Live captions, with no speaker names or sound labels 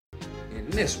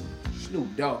And this one,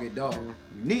 Snoop Doggy Dogg,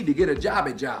 you need to get a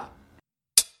jobby job.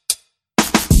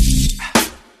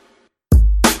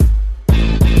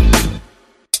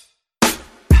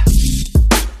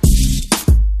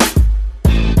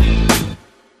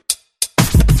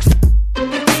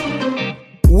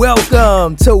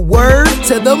 Welcome to Word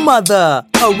to the Mother,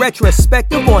 a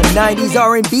retrospective on 90s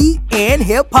R&B and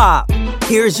hip-hop.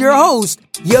 Here's your host,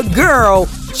 your girl,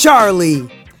 Charlie.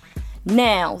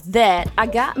 Now that I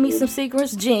got me some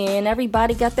Seagrams gin,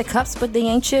 everybody got their cups but they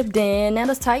ain't chipped in, and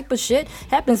this type of shit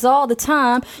happens all the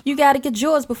time. You gotta get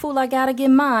yours, but fool, I gotta get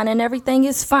mine, and everything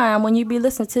is fine when you be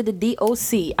listening to the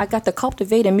DOC. I got the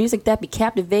cultivating music that be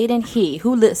captivating. He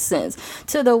who listens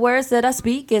to the words that I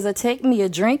speak as I take me a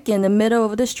drink in the middle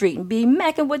of the street and be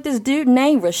macking with this dude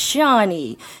named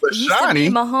Rashani.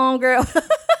 Rashani? My homegirl.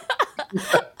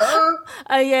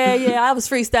 Yeah, I was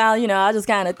freestyling, I just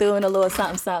kind of threw in a little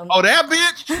something. Oh, that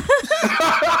bitch?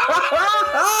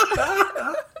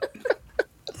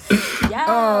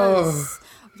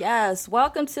 Yes,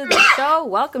 welcome to the show.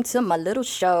 Welcome to my little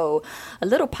show, a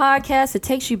little podcast that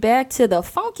takes you back to the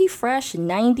funky, fresh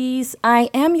 90s. I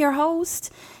am your host,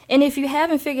 and if you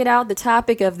haven't figured out the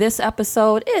topic of this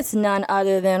episode, it's none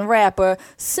other than rapper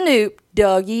Snoop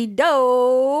Doggy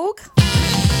Dogg.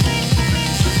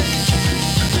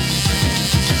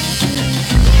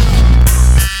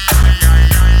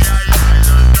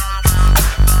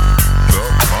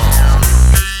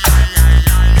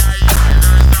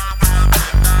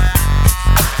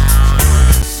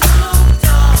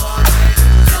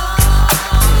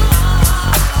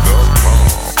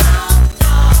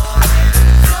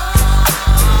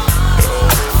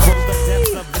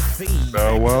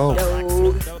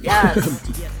 Yes.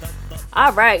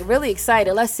 All right, really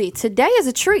excited. Let's see. Today is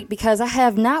a treat because I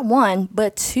have not one,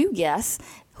 but two guests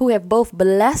who have both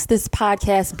blessed this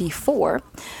podcast before.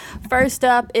 First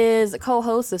up is a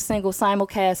co-host of Single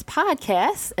Simulcast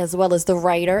Podcast, as well as the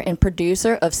writer and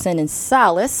producer of Sin and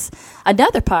Solace,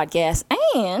 another podcast,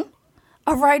 and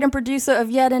a writer and producer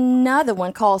of yet another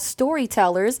one called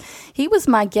Storytellers. He was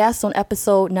my guest on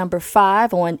episode number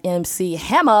 5 on MC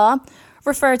Hammer,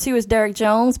 referred to as Derek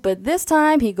Jones, but this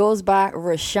time he goes by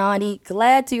Rashani.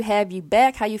 Glad to have you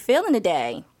back. How you feeling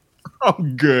today?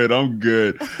 I'm good.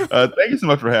 Thank you so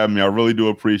much for having me. I really do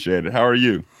appreciate it. How are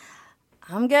you?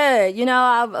 I'm good.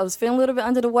 I was feeling a little bit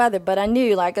under the weather, but I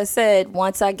knew, like I said,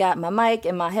 once I got my mic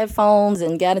and my headphones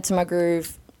and got into my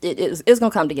groove, it's going to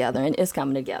come together, and it's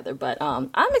coming together. But I'm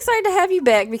excited to have you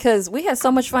back because we had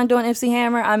so much fun doing MC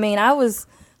Hammer. I mean, I was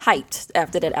hyped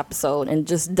after that episode and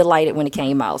just delighted when it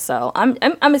came out. So I'm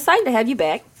excited to have you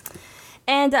back.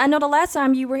 And I know the last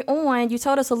time you were on, you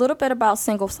told us a little bit about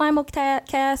Single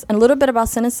Simulcast and a little bit about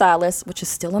Sin and Solace, which is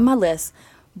still on my list.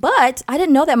 But I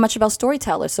didn't know that much about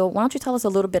Storytellers. So why don't you tell us a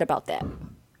little bit about that?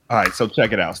 All right, so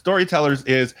check it out. Storytellers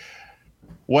is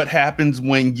what happens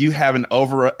when you have an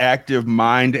overactive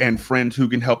mind and friends who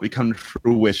can help you come to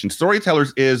fruition.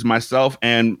 Storytellers is myself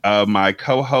and my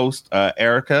co-host,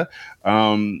 Erica,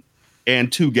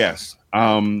 and two guests.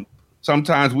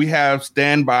 Sometimes we have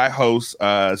standby hosts,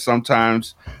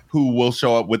 sometimes who will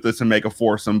show up with us and make a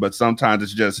foursome, but sometimes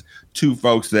it's just two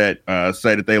folks that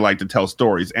say that they like to tell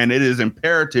stories. And it is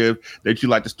imperative that you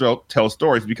like to tell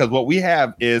stories because what we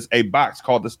have is a box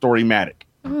called the Storymatic.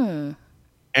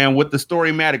 And with the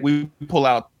Storymatic, we pull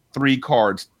out 3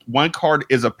 cards. One card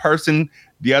is a person.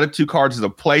 The other 2 cards is a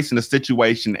place and a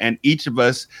situation. And each of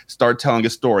us start telling a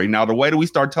story. Now, the way that we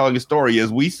start telling a story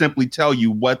is we simply tell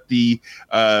you what the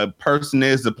person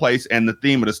is, the place, and the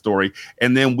theme of the story.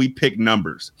 And then we pick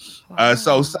numbers. Wow.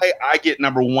 So say I get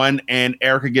number 1 and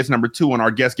Erica gets number 2 and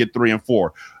our guests get 3 and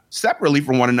 4. Separately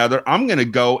from one another, I'm going to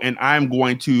go and I'm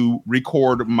going to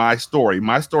record my story.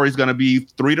 My story is going to be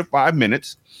 3 to 5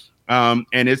 minutes.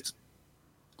 And it's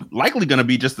likely going to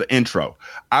be just the intro.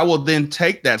 I will then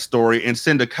take that story and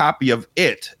send a copy of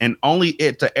it and only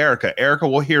it to Erica. Erica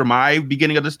will hear my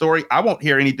beginning of the story. I won't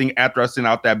hear anything after I send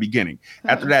out that beginning.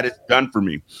 After that, it's done for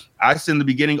me. I send the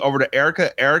beginning over to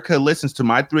Erica. Erica listens to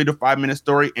my 3 to 5 minute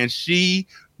story, and she,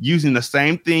 using the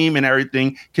same theme and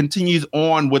everything, continues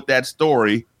on with that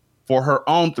story for her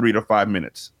own 3 to 5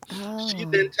 minutes. She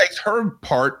then takes her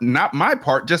part, not my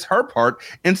part, just her part,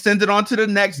 and sends it on to the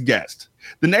next guest.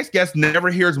 The next guest never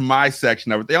hears my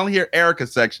section of it. They only hear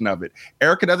Erica's section of it.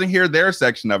 Erica doesn't hear their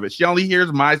section of it. She only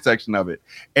hears my section of it.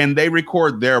 And they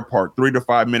record their part, 3 to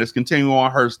 5 minutes, continue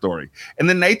on her story. And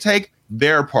then they take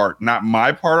their part, not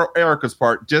my part or Erica's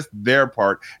part, just their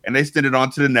part, and they send it on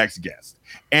to the next guest.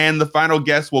 And the final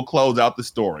guest will close out the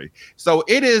story. So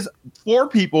it is 4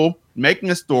 people making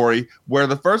a story where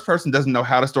the first person doesn't know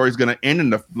how the story is going to end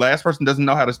and the last person doesn't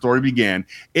know how the story began.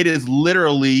 It is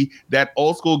literally that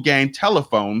old school game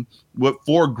telephone with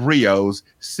 4 griots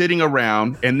sitting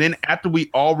around. And then after we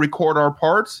all record our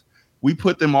parts, we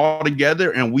put them all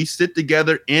together and we sit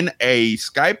together in a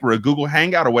Skype or a Google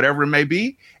Hangout or whatever it may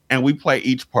be. And we play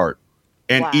each part.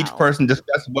 And each person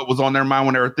discusses what was on their mind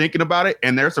when they were thinking about it.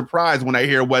 And they're surprised when they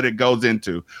hear what it goes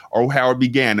into or how it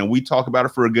began. And we talk about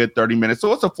it for a good 30 minutes.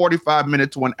 So it's a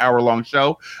 45-minute to an hour-long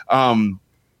show.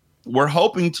 We're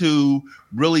hoping to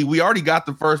we already got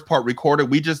the first part recorded.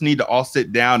 We just need to all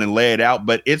sit down and lay it out.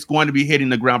 But it's going to be hitting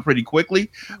the ground pretty quickly.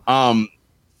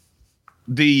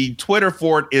 The Twitter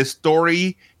for it is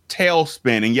Story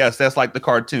Tailspin, and yes, that's like the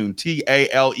cartoon,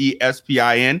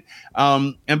 TALESPIN.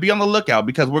 And be on the lookout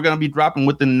because we're going to be dropping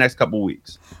within the next couple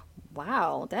weeks.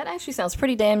 Wow, that actually sounds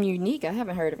pretty damn unique. I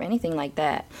haven't heard of anything like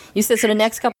that. You said so the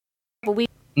next couple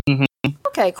weeks. Mm-hmm.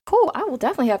 Okay, cool. I will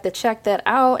definitely have to check that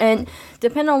out. And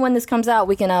depending on when this comes out,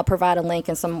 we can provide a link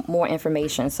and some more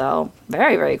information. So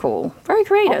very, very cool. Very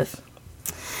creative.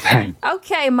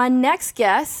 Okay, my next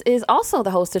guest is also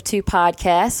the host of 2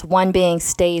 podcasts, one being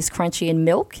Stays Crunchy and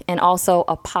Milk, and also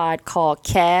a pod called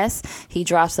Cass. He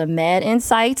drops some mad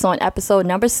insights on episode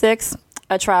number 6,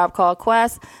 A Tribe Called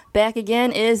Quest. Back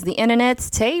again is the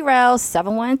internet's Tayrell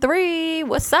 713.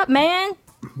 What's up, man?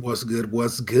 What's good?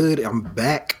 What's good? I'm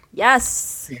back.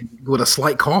 Yes. With a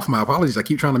slight cough. My apologies. I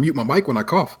keep trying to mute my mic when I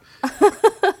cough.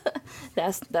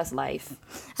 That's life.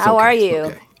 How are you?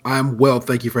 Okay. I'm well.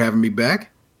 Thank you for having me back.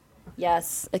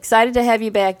 Yes, excited to have you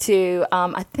back too.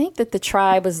 I think that The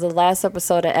Tribe was the last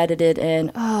episode I edited,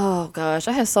 and oh gosh,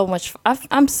 I had so much.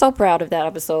 I'm so proud of that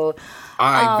episode.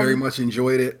 I very much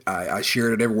enjoyed it. I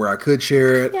shared it everywhere I could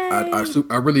share it.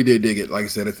 I really did dig it. Like I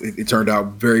said, it turned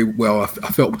out very well. I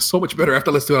felt so much better after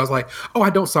listening to it. I was like, oh,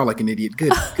 I don't sound like an idiot.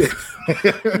 Good.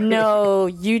 No,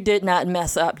 you did not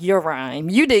mess up your rhyme.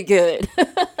 You did good.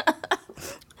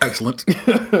 Excellent.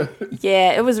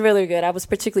 Yeah, it was really good. I was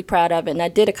particularly proud of it, and I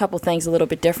did a couple things a little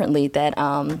bit differently that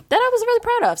I was really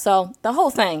proud of. So the whole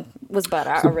thing was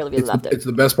better. I really loved it. It's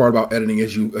the best part about editing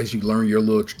as you learn your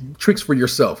little tricks for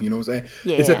yourself. You know what I'm saying?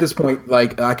 Yeah. It's at this point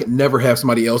like I could never have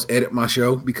somebody else edit my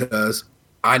show because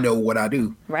I know what I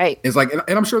do. Right. It's like, and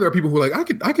I'm sure there are people who are like,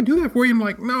 I could do that for you. I'm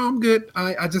like, no, I'm good.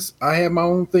 I have my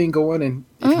own thing going, and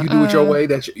if you do it your way,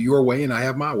 that's your way, and I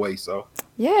have my way. So.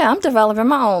 Yeah, I'm developing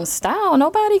my own style.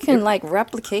 Nobody can like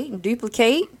replicate and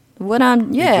duplicate what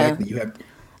I'm. Yeah, exactly.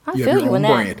 You have your own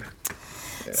brand.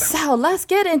 Yeah. So let's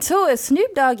get into it.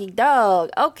 Snoop Doggy Dogg.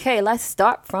 Okay, let's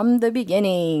start from the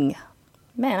beginning.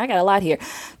 Man, I got a lot here.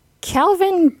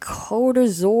 Calvin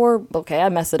Cortazar, okay, I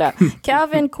messed it up.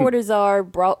 Calvin Cortazar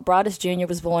Broadus Jr.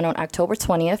 was born on October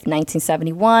 20th,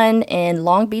 1971 in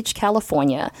Long Beach,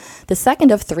 California, the second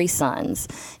of 3 sons.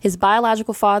 His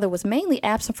biological father was mainly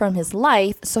absent from his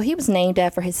life, so he was named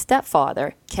after his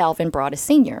stepfather, Calvin Broadus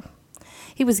Sr.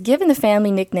 He was given the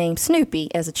family nickname Snoopy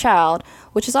as a child,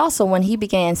 which is also when he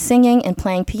began singing and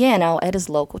playing piano at his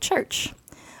local church.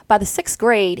 By the 6th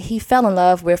grade, he fell in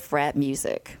love with rap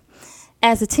music.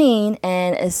 As a teen,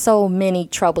 and as so many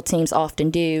troubled teens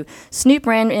often do, Snoop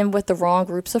ran in with the wrong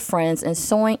groups of friends and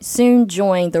soon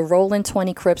joined the Rolling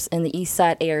 20 Crips in the East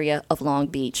Side area of Long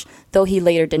Beach, though he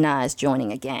later denies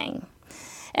joining a gang.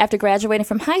 After graduating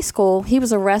from high school, he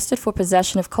was arrested for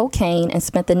possession of cocaine and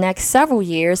spent the next several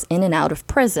years in and out of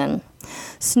prison.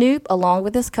 Snoop, along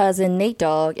with his cousin Nate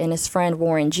Dogg and his friend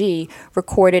Warren G,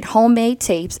 recorded homemade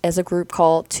tapes as a group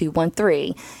called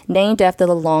 213, named after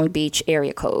the Long Beach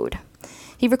area code.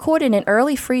 He recorded an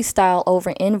early freestyle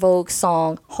over En Vogue's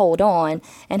song Hold On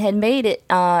and had made it,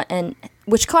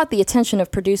 which caught the attention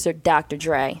of producer Dr.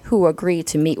 Dre, who agreed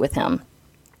to meet with him.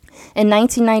 In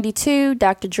 1992,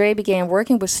 Dr. Dre began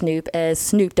working with Snoop as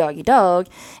Snoop Doggy Dogg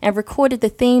and recorded the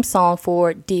theme song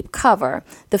for Deep Cover,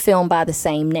 the film by the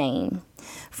same name.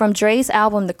 From Dre's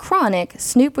album The Chronic,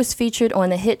 Snoop was featured on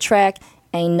the hit track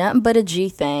Ain't Nothing But a G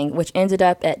Thing, which ended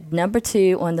up at number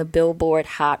 2 on the Billboard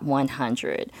Hot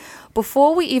 100.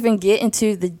 Before we even get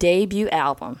into the debut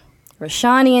album,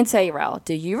 Rashani and Tayrell,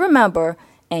 do you remember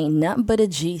Ain't Nothing But a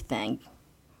G Thing?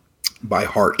 By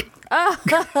heart.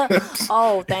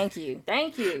 Oh, thank you.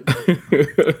 Thank you. All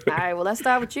right, well, let's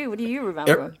start with you. What do you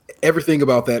remember? Everything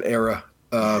about that era,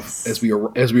 as we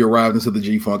arrived into the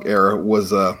G-Funk era,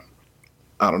 was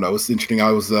I don't know. It's interesting.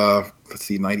 I was let's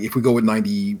see, 90. If we go with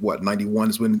 91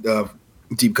 is when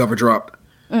Deep Cover dropped.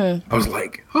 I was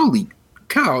like, holy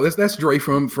cow, that's Dre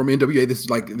from NWA.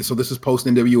 This is post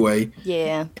NWA.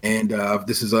 Yeah. And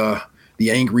this is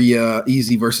the angry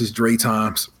Easy versus Dre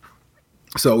times.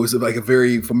 So it was like a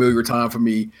very familiar time for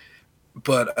me.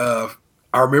 But I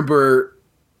remember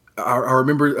I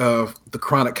remember the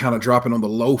Chronic kind of dropping on the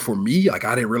low for me. Like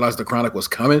I didn't realize the Chronic was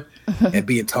coming, and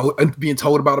being told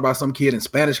about it by some kid in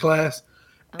Spanish class,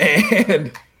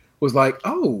 and was like,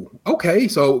 oh, okay.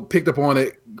 So picked up on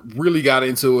it, really got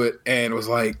into it, and was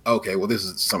like, okay, well, this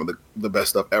is some of the best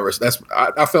stuff ever. So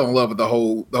I fell in love with the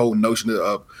whole notion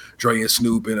of Dre and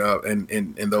Snoop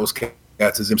and those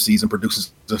cats as MCs and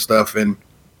producers and stuff, and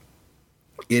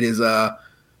it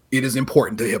is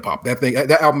important to hip hop.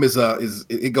 That album is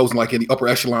it goes like in the upper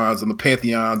echelons and the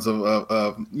pantheons of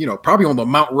probably on the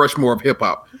Mount Rushmore of hip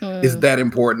hop. Is that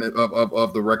important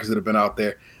of the records that have been out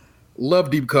there. Love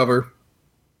Deep Cover,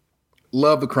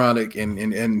 love the Chronic,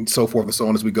 and so forth and so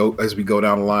on as we go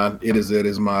down the line. It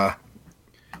is my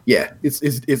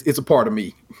it's a part of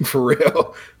me for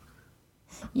real.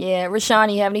 Yeah,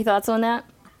 Rashawn, you have any thoughts on that?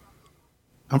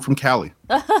 I'm from Cali.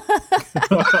 Kind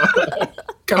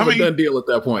of a done deal at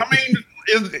that point. I mean,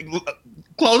 it's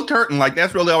closed curtain. Like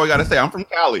that's really all I got to say. I'm from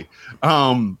Cali.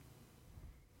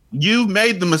 You've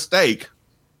made the mistake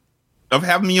of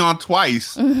having me on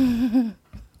twice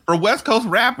for West Coast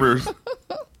rappers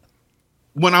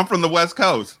when I'm from the West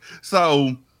Coast.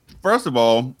 So, first of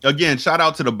all, again, shout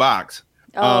out to the Box.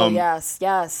 Oh, yes.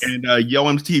 And Yo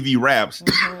MTV Raps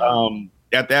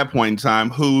at that point in time,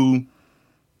 who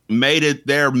made it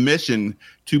their mission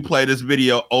to play this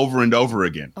video over and over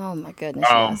again. Oh my goodness.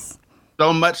 Yes.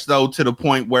 So much so to the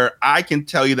point where I can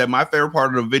tell you that my favorite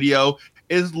part of the video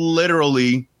is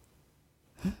literally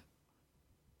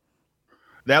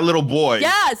that little boy.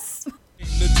 Yes.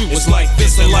 It's like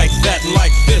this and like that and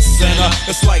like this and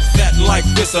it's like that and like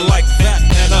this and like that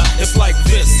and it's like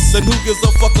this and who gives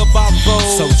a fuck about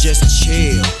those? So just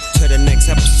chill to the next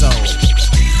episode.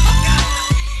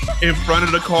 In front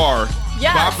of the car,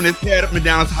 bopping his head up and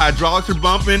down, his hydraulics are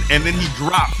bumping, and then he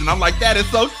drops. And I'm like, that is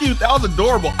so cute. That was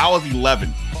adorable. I was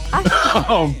 11.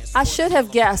 I should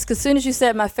have guessed, because as soon as you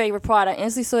said my favorite part, I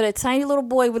instantly saw that tiny little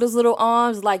boy with his little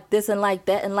arms like this and like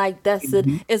that and like that.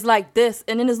 It's like this.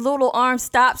 And then his little arm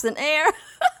stops in air.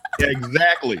 Yeah,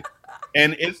 exactly.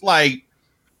 And it's like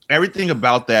everything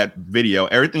about that video,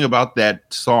 everything about that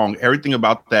song, everything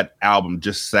about that album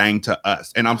just sang to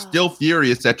us. And I'm still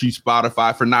furious at you,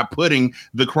 Spotify, for not putting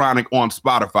The Chronic on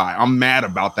Spotify. I'm mad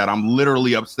about that. I'm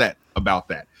literally upset about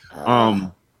that.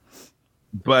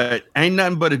 But Ain't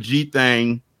Nothing But a G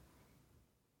Thing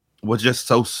was just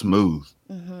so smooth.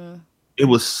 Mm-hmm. It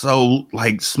was so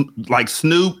like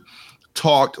Snoop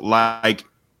talked like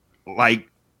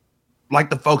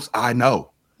the folks I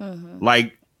know,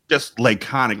 like just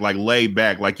laconic, like laid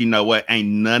back, like, you know what? Ain't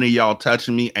none of y'all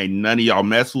touching me. Ain't none of y'all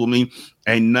messing with me.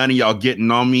 Ain't none of y'all getting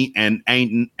on me. And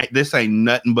this ain't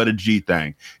nothing but a G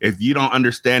thing. If you don't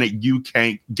understand it, you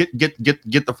can't get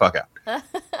the fuck out.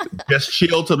 Just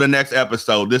chill till the next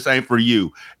episode. This ain't for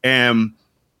you. And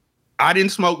I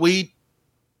didn't smoke weed,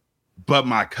 but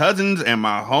my cousins and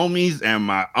my homies and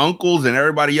my uncles and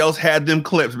everybody else had them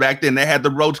clips back then. They had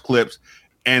the Roach clips,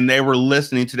 and they were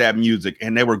listening to that music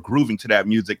and they were grooving to that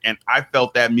music. And I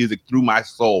felt that music through my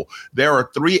soul. There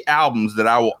are 3 albums that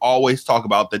I will always talk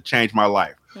about that changed my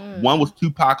life. One was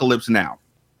Tupacalypse Now.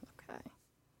 Okay.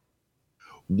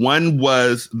 One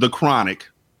was The Chronic.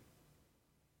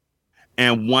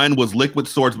 And one was Liquid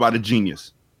Swords by The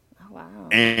Genius. Oh, wow.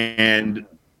 And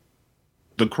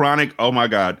The Chronic, oh my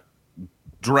God.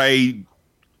 Dre,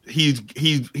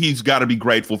 he's got to be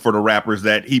grateful for the rappers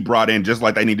that he brought in, just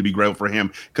like they need to be grateful for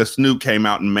him, because Snoop came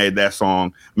out and made that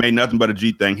song, Made Nothing But a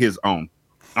G Thing, his own.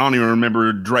 I don't even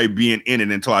remember Dre being in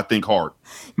it until I think hard.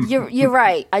 You're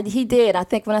right. He did. I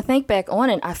think when I think back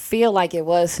on it, I feel like it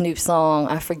was Snoop's song.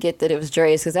 I forget that it was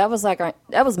Dre's, because that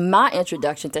was my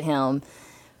introduction to him.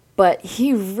 But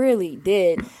he really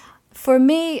did. For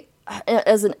me,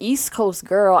 as an East Coast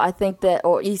girl, I think that,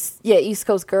 East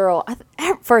Coast girl,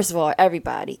 first of all,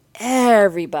 everybody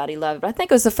loved it. But I think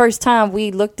it was the first time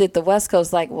we looked at the West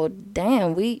Coast like, well,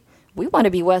 damn, we want to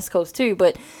be West Coast too.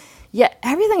 But yeah,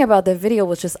 everything about the video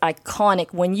was just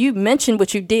iconic. When you mentioned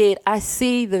what you did, I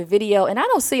see the video, and I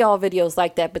don't see all videos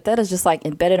like that, but that is just like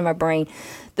embedded in my brain.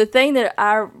 The thing that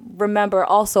I remember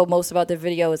also most about the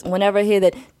video is whenever I hear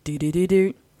that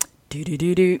do-do-do-do,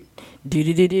 do-do-do-do,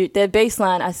 do-do-do-do, that bass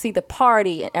line, I see the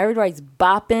party and everybody's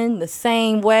bopping the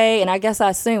same way. And I guess I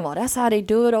assume, well, that's how they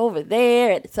do it over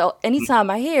there. And so anytime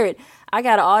I hear it, I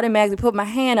got to automatically put my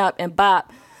hand up and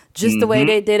bop just the way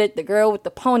they did it. The girl with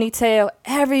the ponytail,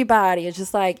 everybody. It's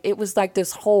just like, it was like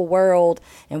this whole world,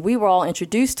 and we were all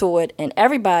introduced to it, and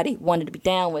everybody wanted to be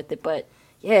down with it. But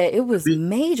yeah, it was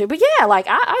major. But yeah, like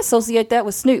I associate that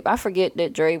with Snoop. I forget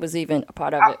that Dre was even a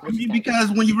part of it.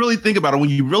 Because when you really think about it, when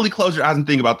you really close your eyes and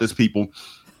think about this, people,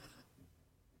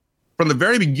 from the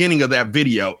very beginning of that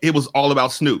video, it was all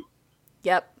about Snoop.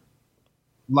 Yep.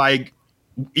 Like,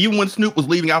 even when Snoop was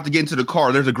leaving out to get into the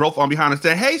car, there's a girl on behind us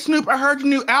saying, "Hey, Snoop, I heard your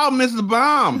new album is the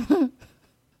bomb."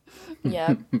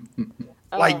 Yep.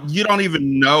 Like, you don't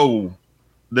even know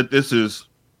that this is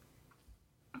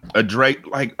a Drake.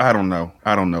 Like, I don't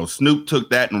know. Snoop took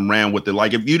that and ran with it.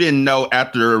 Like, if you didn't know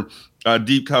after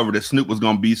Deep Cover that Snoop was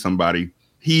going to be somebody,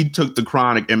 he took The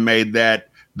Chronic and made that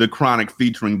The Chronic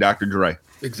featuring Dr. Dre.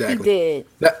 Exactly. He did.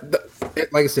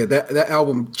 That like I said, that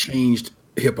album changed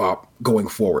hip hop going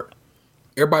forward.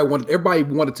 Everybody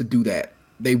wanted to do that.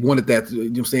 They wanted that. You know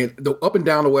what I'm saying? Up and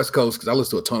down the West Coast, because I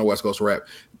listen to a ton of West Coast rap.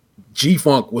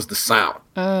 G-Funk was the sound.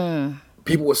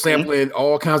 People were sampling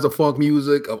all kinds of funk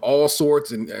music of all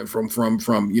sorts, and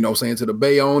from you know, saying to the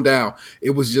Bay on down.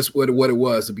 It was just what it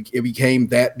was. It became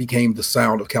the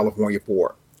sound of California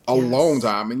for a long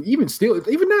time, and even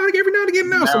every now and again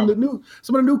now, some of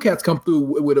the new cats come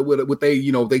through with they,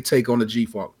 you know, they take on the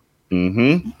G-Funk.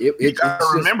 Mm-hmm. You gotta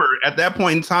remember, at that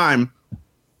point in time,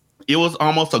 it was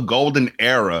almost a golden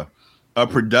era of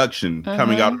production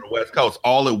coming out of the West Coast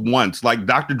all at once. Like,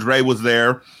 Dr. Dre was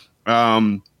there.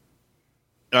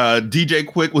 DJ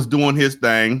Quick was doing his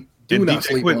thing. And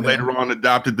DJ Quick later on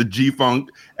adopted the G-Funk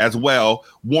as well.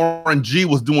 Warren G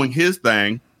was doing his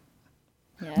thing.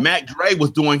 Yeah. Mac Dre was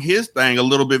doing his thing a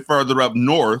little bit further up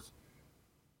north.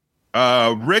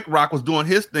 Rick Rock was doing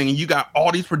his thing. And you got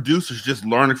all these producers just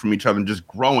learning from each other and just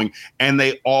growing. And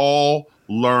they all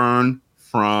learned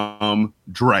from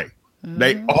Dre.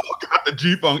 They all got the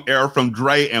G-Funk era from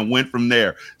Dre and went from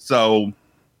there. So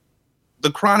the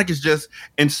Chronic is just,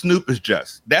 and Snoop is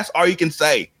just. That's all you can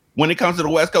say. When it comes to the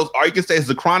West Coast, all you can say is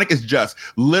the Chronic is just,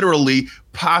 literally,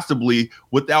 possibly,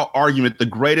 without argument, the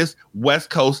greatest West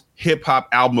Coast hip-hop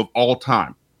album of all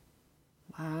time.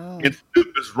 Wow. And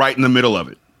Snoop is right in the middle of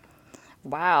it.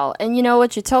 Wow. And you know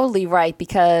what? You're totally right,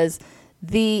 because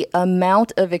the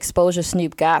amount of exposure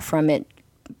Snoop got from it,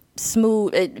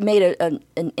 it made an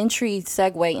entry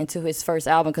segue into his first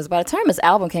album, because by the time his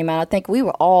album came out, I think we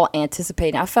were all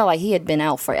anticipating. I felt like he had been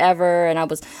out forever, and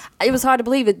it was hard to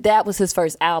believe that was his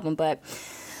first album. But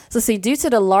so see, due to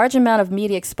the large amount of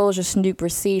media exposure Snoop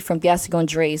received from guessing on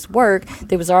Dre's work,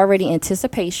 there was already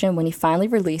anticipation when he finally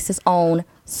released his own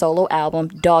solo album,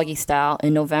 Doggy Style,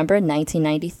 in November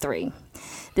 1993.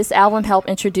 This album helped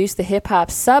introduce the hip-hop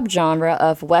subgenre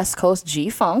of West Coast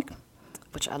G-Funk,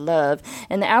 which I love,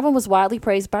 and the album was widely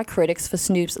praised by critics for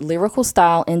Snoop's lyrical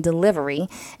style and delivery,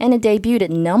 and it debuted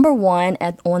at number 1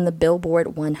 on the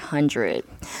Billboard 100.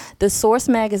 The Source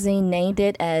magazine named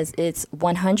it as its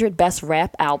 100 best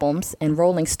rap albums, and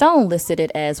Rolling Stone listed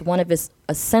it as one of its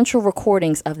essential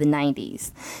recordings of the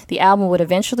 90s. The album would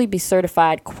eventually be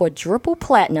certified quadruple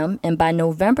platinum, and by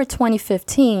November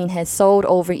 2015 had sold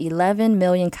over 11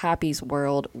 million copies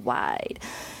worldwide.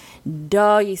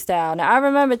 Doggy Style. Now, I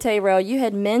remember, Tyrell, you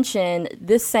had mentioned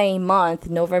this same month,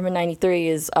 November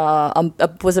 93,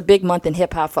 was a big month in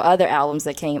hip-hop for other albums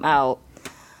that came out.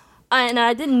 And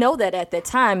I didn't know that at that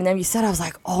time. And then you said, I was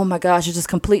like, oh my gosh, it just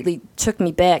completely took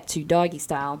me back to Doggy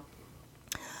Style.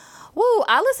 Woo,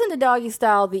 I listened to Doggy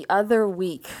Style the other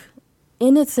week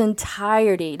in its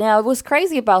entirety. Now, what's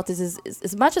crazy about this is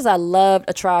as much as I loved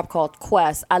A Tribe Called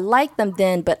Quest, I liked them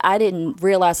then, but I didn't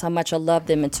realize how much I loved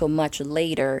them until much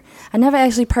later. I never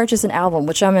actually purchased an album,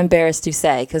 which I'm embarrassed to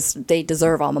say, because they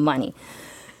deserve all my money.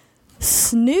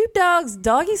 Snoop Dogg's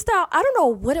Doggy Style, I don't know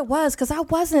what it was, because I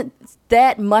wasn't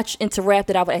that much into rap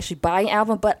that I would actually buy an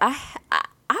album, but I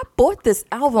bought this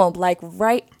album,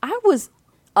 I was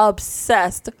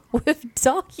obsessed with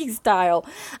Doggy Style.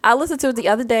 I listened to it the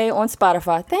other day on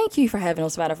Spotify. Thank you for having it on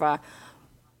Spotify.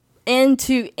 End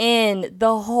to end,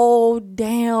 the whole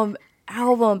damn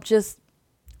album, just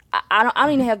I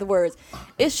don't even have the words.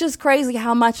 It's just crazy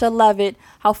how much I love it,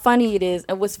 how funny it is.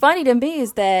 And what's funny to me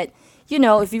is that, you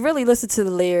know, if you really listen to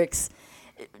the lyrics,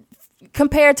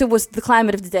 compared to what's the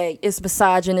climate of today, it's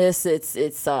misogynist,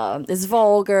 it's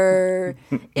vulgar,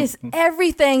 it's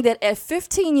everything that at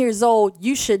 15 years old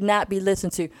you should not be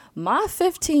listening to. My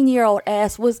 15-year-old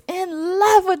ass was in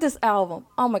love with this album.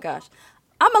 Oh my gosh.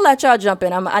 I'm gonna let y'all jump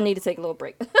in. I need to take a little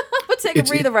break. I'm gonna take a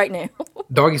breather right now.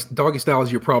 Doggy Style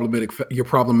is your problematic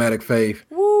fave.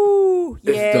 Woo,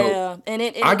 it's yeah. Dope. And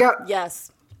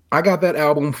yes. I got that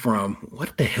album from,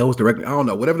 what the hell's the record? I don't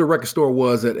know. Whatever the record store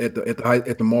was at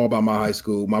the mall by my high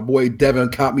school. My boy Devin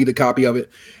copped me the copy of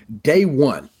it day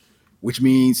one, which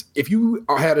means if you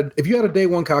had a day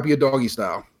one copy of Doggy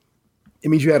Style, it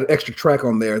means you had an extra track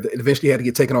on there that eventually had to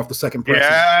get taken off the second press.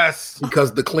 Yes,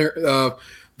 because the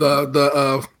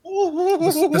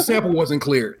sample wasn't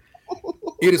cleared.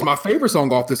 It is my favorite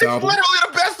song off this album. Literally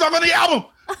the best song on the album.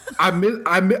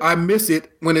 I miss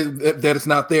it when that it's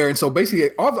not there. And so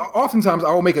basically, oftentimes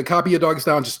I will make a copy of Doggy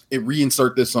Style and just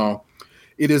reinsert this song.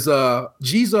 It is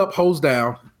G's Up, Hoes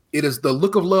Down. It is the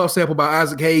Look of Love sample by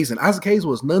Isaac Hayes, and Isaac Hayes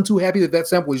was none too happy that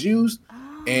sample was used.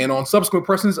 And on subsequent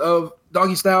pressings of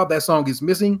Doggy Style, that song is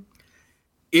missing.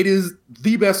 It is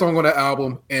the best song on the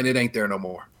album, and it ain't there no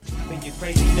more. When you're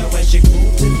crazy, know as you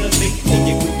move to the beat, when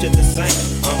you move to the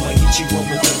same, I'ma hit you up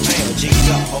with the pound. G's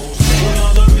up, hoes down.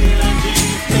 All the real G's,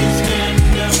 please stand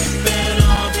up, and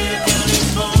all the accounting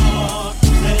for.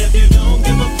 And if you don't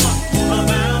give a fuck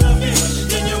about a bitch,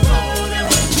 then you're rolling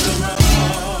with the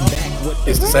road.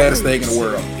 It's the saddest thing in the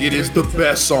world. It is the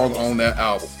best song on that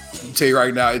album. I'll tell you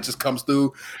right now, it just comes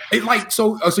through. It like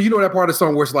so you know that part of the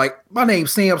song where it's like, my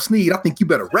name's Sam Sneed. I think you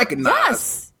better recognize.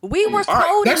 Yes, we were All right,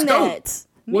 quoting that's that.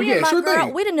 Well, Me yeah, and my sure girl,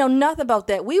 thing. we didn't know nothing about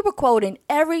that. We were quoting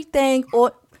everything.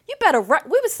 Or you better. We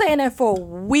were saying that for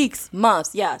weeks,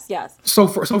 months. Yes. So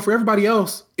for everybody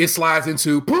else, it slides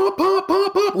into pump, pump,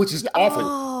 pump, pump, which is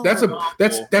awful.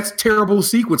 That's terrible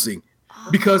sequencing.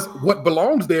 Because what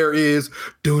belongs there is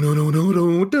dun dun dun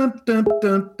dun dun dun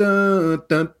dun dun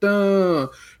dun dun.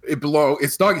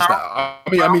 It's Doggy Style. I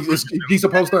mean, it's G's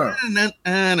Up, Hoes Down.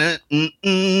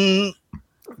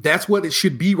 That's what it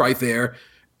should be right there,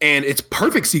 and it's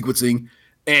perfect sequencing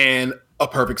and a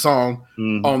perfect song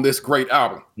on this great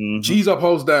album. G's Up,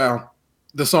 Hoes Down,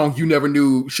 the song you never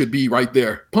knew should be right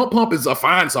there. Pump Pump is a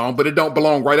fine song, but it don't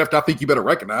belong right after I think you better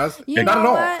recognize. You Not know at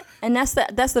all. what? And that's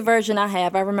the version I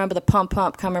have. I remember the Pump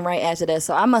Pump coming right after this,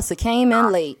 so I must have came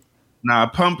in late. Nah,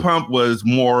 Pump Pump was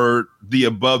more the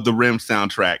Above the Rim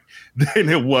soundtrack than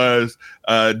it was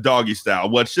Doggy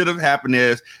Style. What should have happened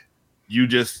is you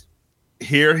just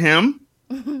hear him,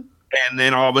 and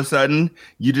then all of a sudden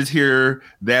you just hear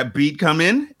that beat come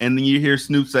in, and then you hear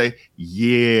Snoop say,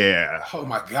 "Yeah, Oh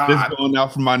my this God. going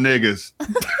out for my niggas."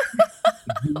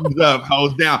 G's Up,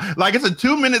 Hoes Down. Like, it's a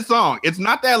 2-minute song. It's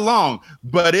not that long,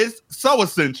 but it's so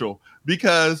essential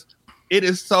because it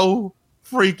is so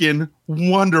freaking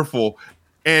wonderful.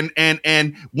 And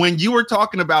when you were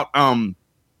talking about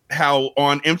how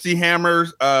on MC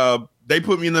Hammer's they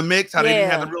put me in the mix, how they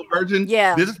didn't have the real version.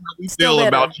 Yeah. This is how we Still feel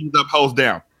better. about G's Up, Hoes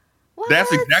Down. What?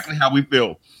 That's exactly how we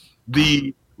feel.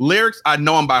 The lyrics, I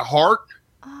know them by heart.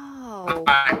 Oh.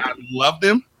 I love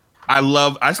them.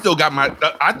 I still got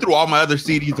I threw all my other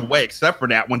CDs away except for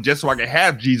that one just so I could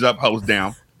have G's Up, Hoes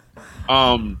Down.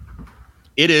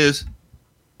 It is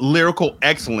lyrical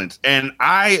excellence. And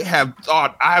I have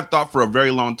thought for a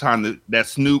very long time that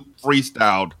Snoop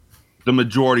freestyled the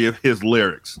majority of his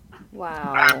lyrics.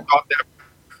 Wow. I've thought that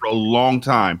for a long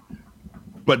time.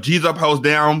 But G's Up, Hoes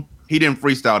Down, he didn't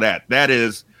freestyle that. That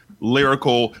is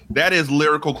lyrical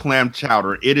clam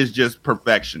chowder. It is just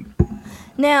perfection.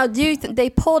 Now, do you they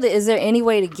pulled it? Is there any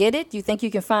way to get it? Do you think you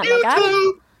can find like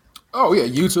YouTube. Oh yeah,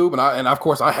 YouTube, and of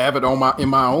course I have it on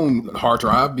my own hard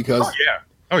drive because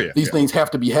these things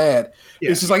have to be had.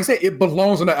 Yeah. It's just like I said, it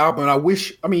belongs on the album. And I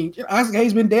wish, Isaac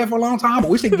Hayes been dead for a long time. I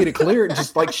wish they could get it cleared and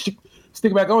just like stick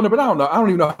it back on there. But I don't know. I don't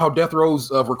even know how Death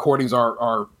Row's recordings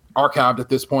are archived at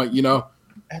this point. You know,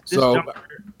 so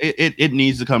it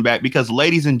needs to come back because,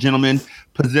 ladies and gentlemen,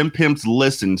 Pazim Pimps,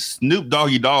 listen. Snoop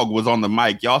Doggy Dogg was on the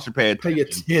mic. Y'all should pay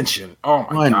attention. Oh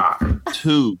my One, God.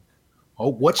 2. Oh,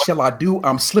 what shall I do?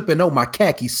 I'm slipping on my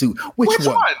khaki suit. Which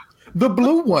one? The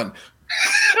blue one.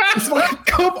 It's like,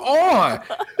 come on.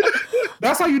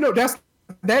 That's how you know.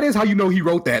 That is how you know he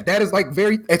wrote that. That is like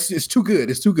it's too good.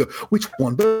 It's too good. Which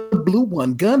one? The blue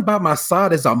one. Gun by my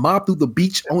side as I mob through the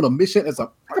beach on a mission.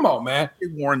 Come on, man.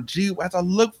 Warren G. As I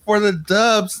look for the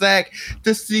dub sack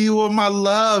to see what my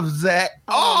love's at.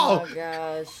 Oh my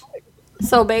gosh.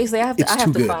 So basically, I have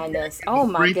to find this. Oh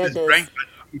my goodness.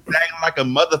 He's acting like a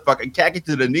motherfucking khaki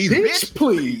to the knees. Bitch,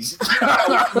 please.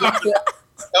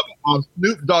 On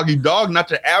Snoop Doggy Dogg, not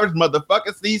your average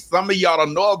motherfucker. See, some of y'all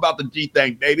don't know about the G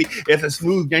thing, baby. It's a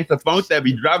smooth gangster funk that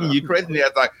be driving you crazy.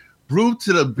 It's like, groove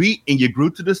to the beat and you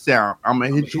groove to the sound. I'm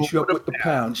gonna hit you up with the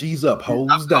pound. G's up,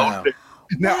 hoes down.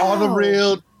 Now all the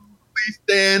real, please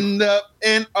stand up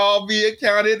and all be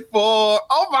accounted for.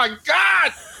 Oh my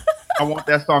God! I want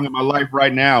that song in my life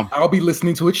right now. I'll be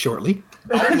listening to it shortly.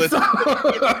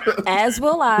 As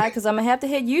will I, because I'm gonna have to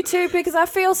hit YouTube because I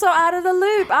feel so out of the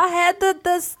loop. I had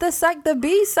the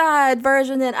B-side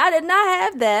version and I did not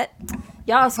have that.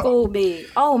 Y'all schooled me.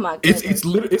 Oh my goodness.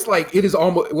 It's like it is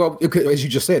almost, well, as you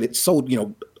just said, it's so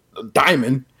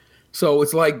diamond. So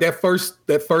it's like that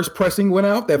first pressing went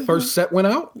out, that first set went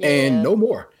out, and no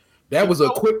more. That was a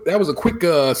quick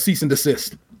cease and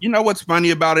desist. You know what's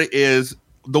funny about it is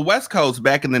the West Coast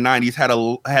back in the 90s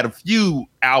had a few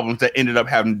albums that ended up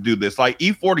having to do this. Like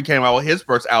E40 came out with his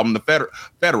first album, The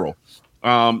Federal.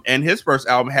 And his first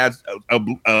album has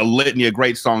a litany of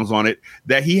great songs on it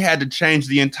that he had to change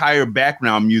the entire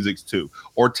background music to,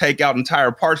 or take out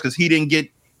entire parts because he didn't get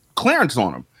clearance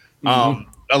on them.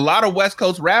 A lot of West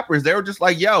Coast rappers, they were just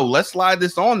like, yo, let's slide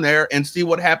this on there and see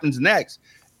what happens next.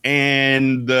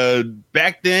 And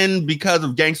back then, because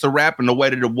of gangster rap and the way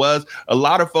that it was, a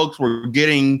lot of folks were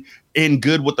getting in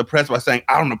good with the press by saying,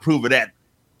 I don't approve of that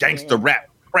gangster rap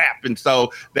crap. And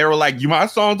so they were like, my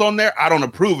song's on there, I don't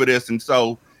approve of this. And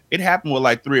so it happened with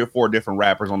like 3 or 4 different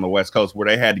rappers on the West Coast where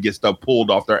they had to get stuff pulled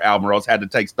off their album or else had to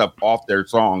take stuff off their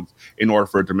songs in order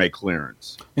for it to make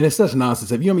clearance. And it's such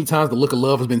nonsense. Have you know how many times The Look of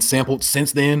Love has been sampled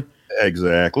since then?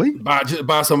 Exactly.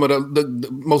 By some of the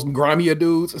most grimier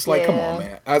dudes. It's like, come on,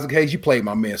 man. Isaac Hayes, you played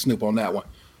my man Snoop on that one.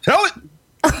 Tell it.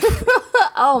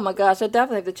 Oh my gosh, I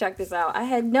definitely have to check this out. I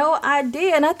had no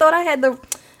idea, and I thought I had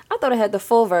the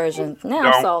full version.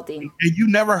 Now I'm salty. And you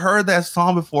never heard that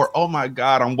song before? Oh my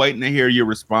God, I'm waiting to hear your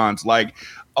response. Like,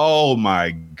 oh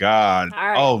my God. All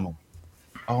right.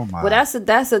 Oh my. Well, that's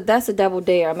a double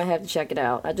dare. I'm gonna have to check it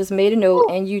out. I just made a note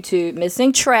on YouTube.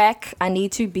 Missing track. I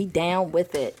need to be down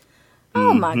with it.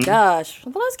 Oh my gosh.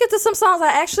 Well, let's get to some songs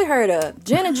I actually heard of.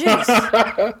 Gin and Juice.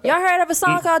 Y'all heard of a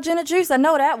song called Gin and Juice? I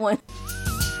know that one.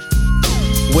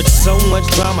 With so much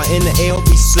drama in the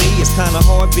LBC, it's kinda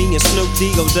hard being Snoop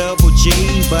D-O double G.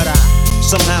 But I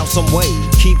somehow, some way,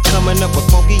 keep coming up with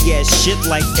funky ass shit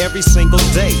like every single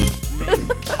day.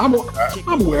 I'm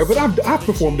aware, but I've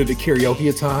performed at the karaoke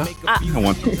a time. You don't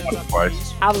want to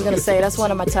twice. I was gonna say that's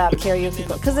one of my top karaoke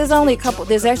because there's only a couple.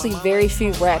 There's actually very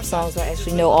few rap songs where I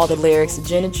actually know all the lyrics.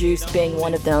 Gin and Juice being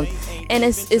one of them, and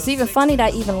it's even funny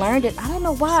that I even learned it. I don't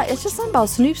know why. It's just something about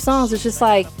Snoop songs. It's just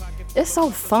like it's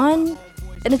so fun,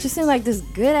 and it just seemed like this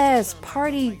good ass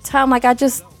party time. Like I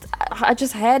just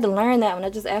had to learn that one.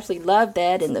 I just absolutely loved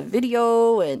that in the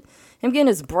video and him getting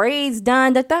his braids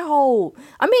done. That whole.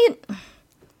 I mean,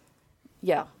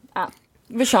 yeah.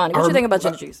 Vishani, what you think about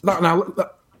Gin and Juice?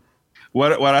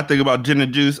 What I think about Gin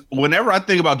and Juice, whenever I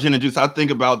think about Gin and Juice, I think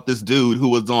about this dude who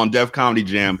was on Def Comedy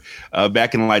Jam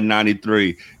back in like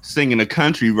 93, singing a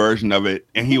country version of it.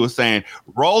 And he was saying,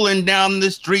 rolling down the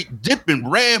street, dipping,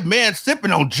 red man,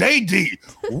 sipping on JD.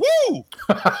 Woo!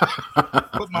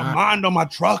 Put my mind on my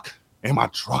truck and my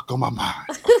truck on my mind.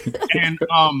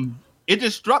 And it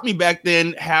just struck me back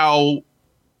then how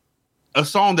a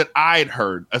song that I had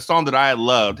heard, a song that I had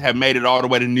loved, had made it all the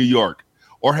way to New York,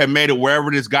 or had made it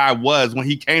wherever this guy was when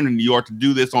he came to New York to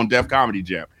do this on Def Comedy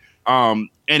Jam. And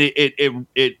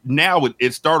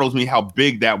it startles me how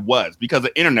big that was because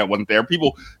the internet wasn't there.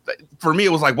 People, for me,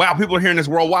 it was like, wow, people are hearing this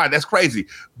worldwide. That's crazy.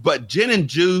 But Gin and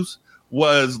Juice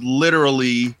was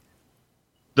literally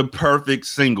the perfect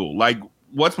single. Like,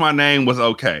 What's My Name was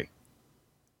okay,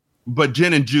 but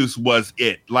Gin and Juice was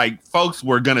it. Like, folks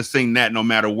were gonna sing that no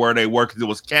matter where they were because it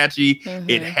was catchy. Mm-hmm.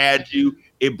 It had you.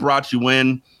 It brought you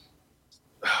in.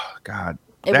 Oh, God,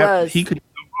 he could do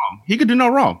no wrong. He could do no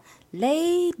wrong.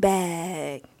 Laid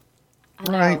back.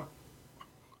 I know. Right.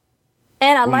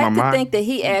 And I like to think that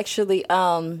he actually,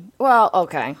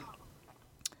 okay.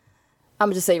 I'm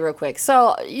gonna just say real quick.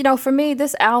 So, for me,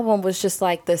 this album was just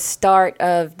like the start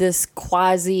of this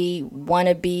quasi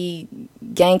wannabe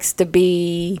gangsta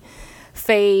B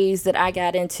phase that I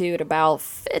got into at about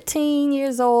 15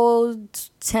 years old,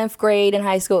 10th grade in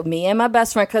high school. Me and my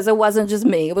best friend, because it wasn't just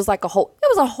me. It was like a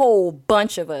whole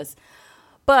bunch of us.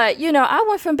 But, I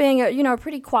went from being a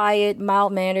pretty quiet,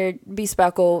 mild-mannered,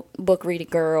 bespectacled, book-reading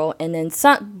girl. And then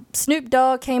Snoop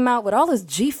Dogg came out with all this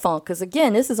G-Funk. Because,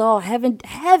 again, this is all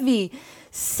heavy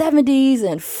 70s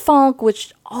and funk,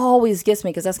 which always gets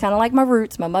me because that's kind of like my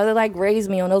roots. My mother raised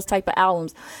me on those type of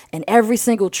albums, and every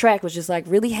single track was just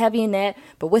really heavy in that,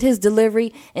 but with his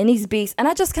delivery and these beats, and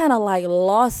I just kind of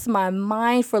lost my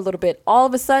mind for a little bit. All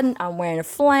of a sudden, I'm wearing the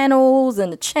flannels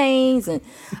and the chains, and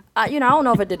I don't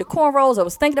know if I did the cornrows. I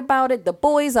was thinking about it. The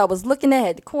boys I was looking at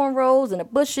had the cornrows and the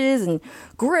bushes and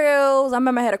grills. I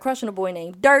remember I had a crush on a boy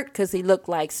named Dirt because he looked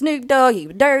like Snoop Dogg. He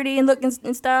was dirty and looking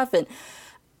and stuff, and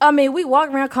we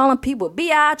walk around calling people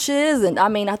biatches, and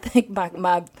I think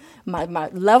my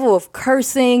level of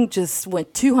cursing just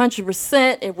went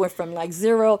 200%. It went from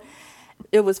 0.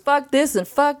 It was fuck this and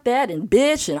fuck that and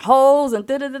bitch and hoes and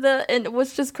da-da-da-da. And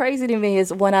what's just crazy to me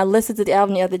is when I listened to the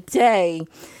album the other day,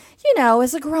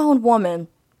 as a grown woman,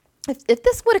 if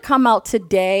this would have come out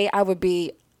today,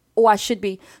 I should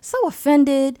be so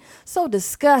offended, so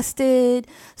disgusted,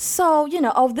 so,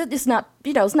 it's not,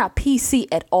 it's not PC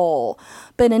at all.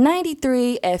 But in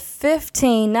 93, at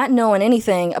 15, not knowing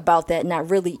anything about that, not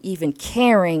really even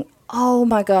caring, oh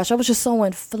my gosh, I was just so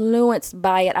influenced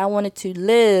by it. I wanted to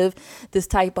live this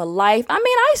type of life.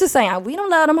 I used to say, we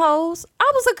don't love them hoes.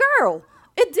 I was a girl.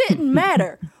 It didn't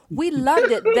matter. We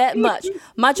loved it that much.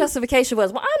 My justification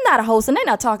was, well, I'm not a host and they're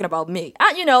not talking about me.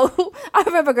 I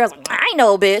remember girls like, I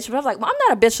know, bitch. But I was like, well, I'm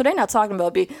not a bitch, so they're not talking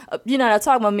about me. Not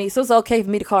talking about me. So it's okay for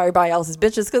me to call everybody else's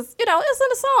bitches because, it's in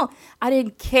the song. I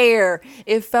didn't care.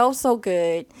 It felt so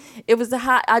good. It was the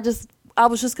hot. I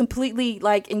was just completely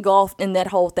like engulfed in that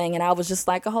whole thing. And I was just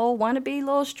like a whole wannabe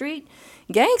little street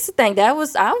gangster thing. I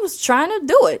was trying to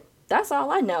do it. That's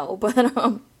all I know.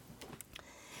 But,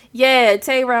 yeah,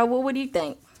 Tay-Ra, what do you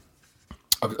think?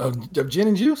 Of Gin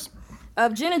and Juice?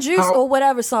 Of Gin and Juice or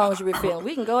whatever songs you were feeling.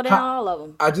 We can go down all of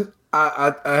them.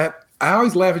 I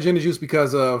always laugh at Gin and Juice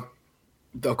because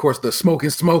of course, the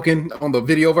smoking on the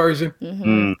video version.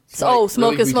 Mm-hmm.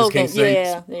 Smoking.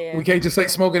 Yeah. We can't just say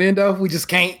smoking Indo. We just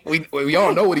can't. We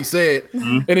all know what he said.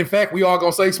 Mm-hmm. And in fact, we all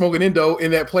gonna say smoking Indo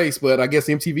in that place, but I guess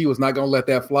MTV was not gonna let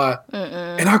that fly.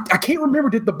 Mm-mm. And I can't remember,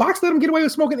 did the box let him get away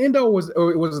with smoking Indo or was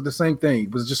it the same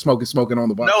thing? Was it just smoking on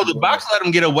the box? No, the box let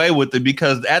him get away with it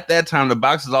because at that time, the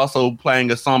box is also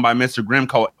playing a song by Mr. Grimm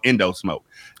called Indo Smoke.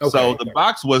 Okay. So the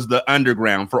box was the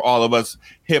underground for all of us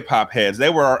hip hop heads. They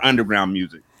were our underground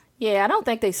music. Yeah, I don't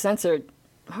think they censored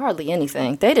hardly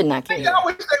anything. They did not care. I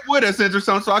wish they would have censored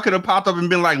something so I could have popped up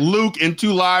and been like Luke and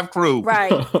 2 Live Crew.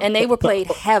 Right, and they were played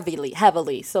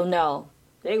heavily. So no,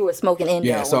 they were smoking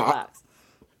Indo on the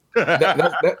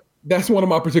box. That's one of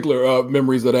my particular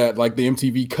memories of that, like the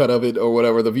MTV cut of it or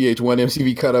whatever, the VH1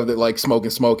 MTV cut of it, like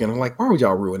smoking. I'm like, why would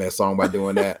y'all ruin that song by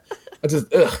doing that? I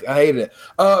hated it.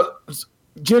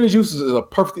 Gin and Juice is a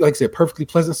perfectly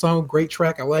pleasant song, great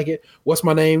track. I like it. What's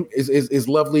My Name is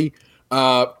lovely.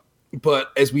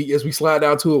 But as we slide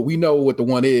down to it, we know what the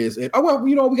one is. And what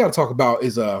we got to talk about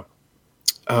is what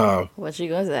you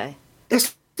gonna say?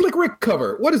 That's Slick Rick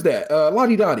cover. What is that?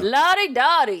 Lottie Dottie. Lottie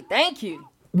Dottie. Thank you.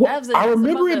 Well, I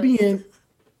remember it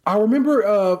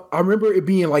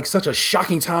being like such a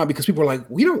shocking time because people were like,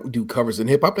 we don't do covers in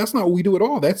hip hop. That's not what we do at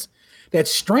all. That's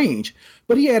strange.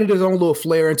 But he added his own little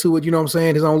flair into it, you know what I'm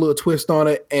saying? His own little twist on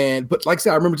it. But like I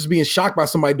said, I remember just being shocked by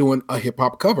somebody doing a hip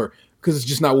hop cover because it's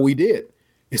just not what we did.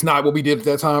 It's not what we did at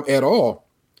that time at all.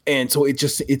 And so it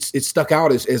stuck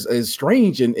out as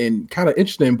strange and kind of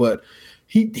interesting. But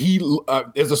he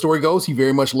as the story goes, he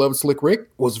very much loved Slick Rick,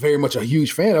 was very much a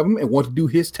huge fan of him and wanted to do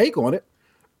his take on it.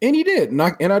 And he did. And I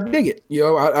dig it.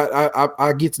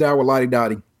 I get down with Lottie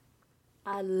Dottie.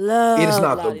 I love it. Is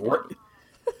not Lottie the word.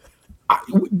 I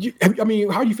mean,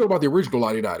 how do you feel about the original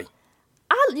Lottie Dottie?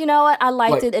 You know what? I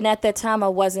liked it, and at that time, I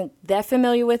wasn't that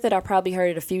familiar with it. I probably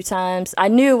heard it a few times. I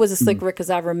knew it was a Slick Rick because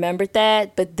I remembered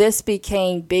that, but this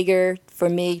became bigger for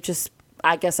me, just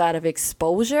I guess out of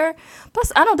exposure.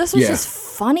 Plus, this was just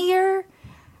funnier.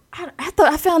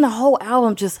 I found the whole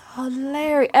album just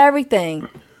hilarious. Everything,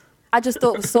 I just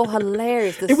thought it was so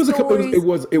hilarious. It was a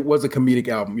comedic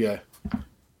album, yeah.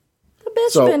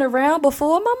 Bitch been around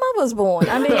before my mother was born.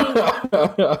 I mean,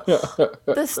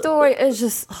 the story is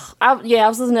just. I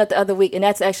was listening to it the other week, and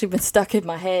that's actually been stuck in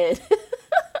my head.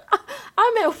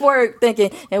 I'm at work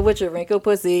thinking, and with your wrinkled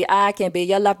pussy, I can be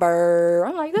your lover.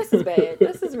 I'm like, this is bad.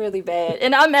 This is really bad.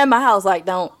 And I'm at my house like,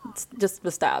 don't just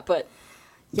stop. But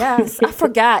yes, I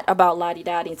forgot about Lottie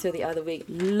Dottie until the other week.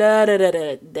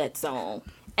 That song,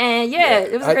 and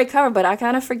it was a great cover, but I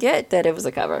kind of forget that it was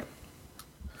a cover.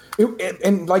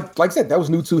 And like I said, that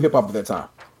was new to hip hop at that time.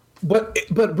 But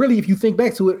really, if you think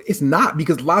back to it, it's not,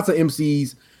 because lots of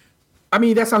MCs. I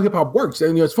mean, that's how hip hop works.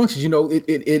 And it functions.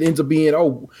 It ends up being,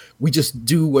 we just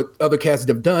do what other cats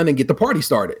have done and get the party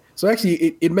started. So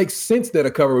actually, it makes sense that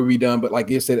a cover would be done. But like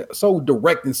you said, so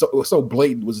direct and so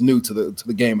blatant was new to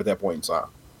the game at that point in time.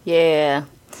 Yeah.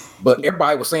 But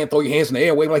everybody was saying, throw your hands in the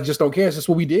air, wave like you just don't care. It's just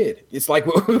what we did. It's like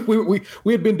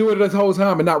we had been doing it this whole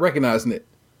time and not recognizing it.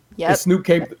 Yeah. Snoop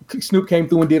came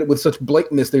through and did it with such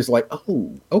blatantness. There's like,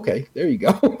 oh, okay, there you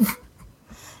go.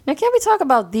 Now, can we talk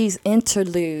about these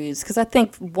interludes? Because I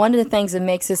think one of the things that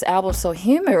makes this album so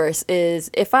humorous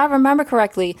is, if I remember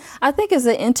correctly, I think it's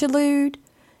an interlude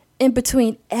in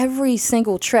between every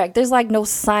single track. There's like no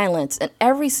silence, and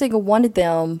every single one of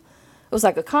them, it was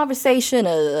like a conversation,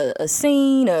 a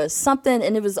scene, or something,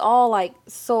 and it was all like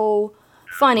so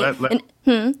funny.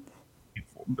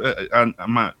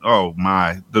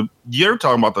 You're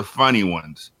talking about the funny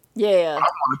ones. Yeah. I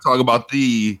want to talk about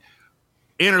the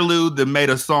interlude that made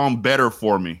a song better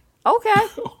for me. Okay.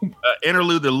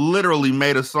 Interlude that literally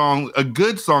made a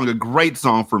good song, a great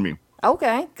song for me.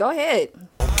 Okay, go ahead.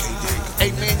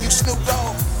 Hey man, you Snoop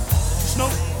Dogg?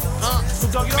 Snoop?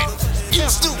 Snoop Dogg, you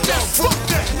Snoop Dogg. Fuck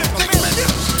that.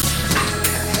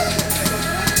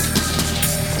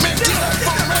 Man, get that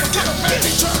phone, man. Get him, man. He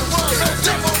trying to run, man.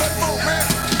 Jump on that phone, man.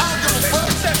 I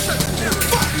don't give a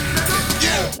fuck.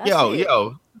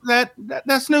 Yo,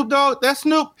 That Snoop Dogg? That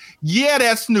Snoop? Yeah,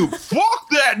 that Snoop. Fuck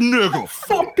that nigga.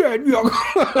 Fuck that,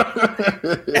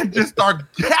 nigga. And just start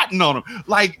catting on him.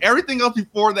 Like everything else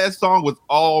before that song was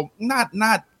all not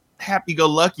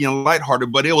happy-go-lucky and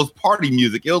lighthearted, but it was party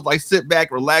music. It was like sit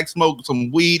back, relax, smoke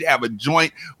some weed, have a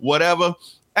joint, whatever.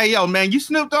 Hey, yo, man, you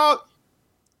Snoop Dogg?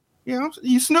 Yeah,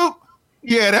 you Snoop?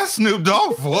 Yeah, that's Snoop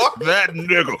Dogg. Fuck that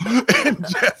nigga. And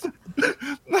just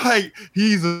like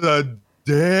he's a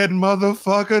dead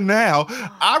motherfucker now.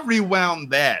 I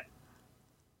rewound that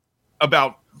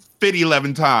about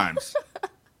 11 times.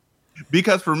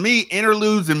 Because for me,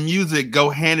 interludes and music go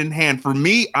hand in hand. For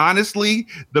me, honestly,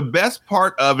 the best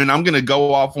part of, and I'm going to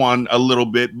go off on a little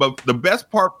bit, but the best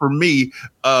part for me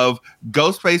of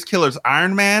Ghostface Killer's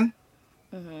Iron Man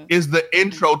is the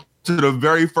intro to the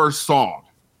very first song.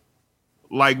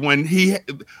 Like when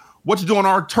what you doing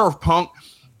our turf, punk?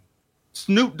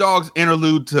 Snoop Dogg's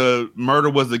interlude to Murder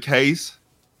Was the Case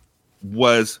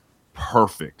was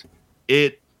perfect.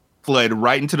 It fled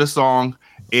right into the song.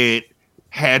 It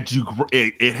had you gripped.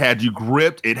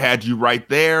 It had you right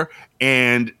there,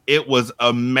 and it was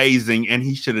amazing. And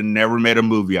he should have never made a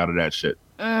movie out of that shit.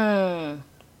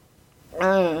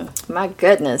 My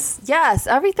goodness, yes,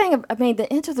 everything. I mean, the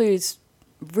interludes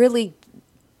really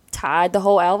tied the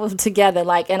whole album together.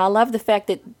 Like, and I love the fact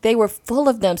that they were full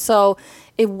of them. So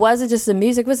it wasn't just the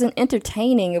music; it wasn't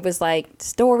entertaining. It was like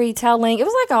storytelling. It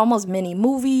was like almost mini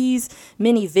movies,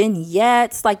 mini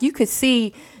vignettes. Like you could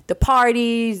see the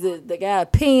parties, the guy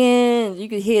peeing. You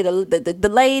could hear the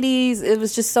ladies. It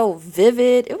was just so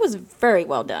vivid. It was very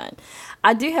well done.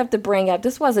 I do have to bring up,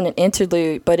 this wasn't an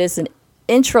interlude, but it's an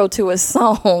intro to a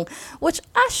song, which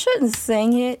I shouldn't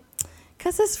sing it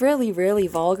because it's really, really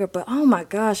vulgar. But oh my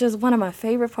gosh, it's one of my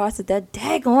favorite parts of that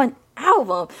daggone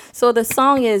album. So the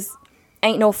song is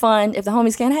Ain't No Fun If the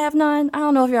Homies Can't Have None. I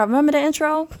don't know if y'all remember the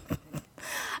intro.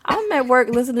 I'm at work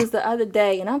listening to this the other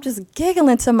day, and I'm just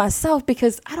giggling to myself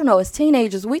because, I don't know, as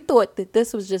teenagers, we thought that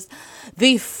this was just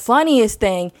the funniest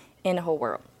thing in the whole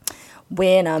world.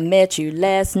 When I met you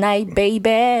last night,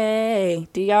 baby.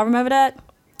 Do y'all remember that?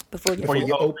 Before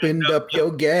you opened up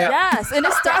your gap. Yes, and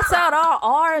it starts out all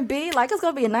R&B, like it's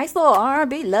going to be a nice little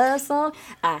R&B love song.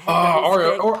 I have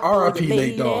R.I.P.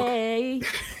 Nate Dogg.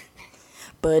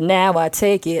 But now I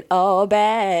take it all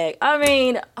back. I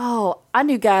mean, I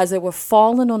knew guys that were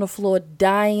falling on the floor,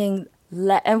 dying,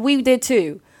 and we did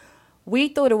too. We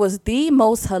thought it was the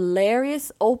most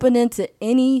hilarious opening to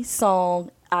any song.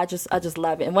 I just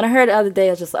love it. And when I heard it the other day,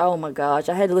 I was just, oh my gosh,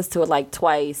 I had to listen to it like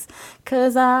twice.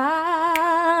 'Cause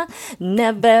I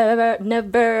never met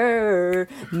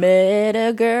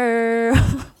a girl.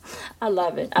 I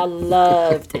love it. I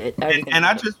loved it. And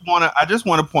I just want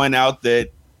to point out that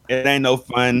It Ain't No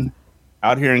Fun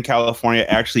out here in California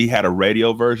actually had a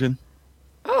radio version.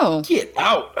 Oh. Get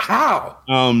out. How?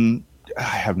 I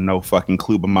have no fucking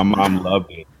clue, but my mom loved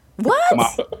it. What?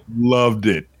 Mom loved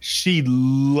it. She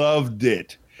loved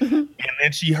it. And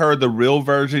then she heard the real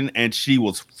version and she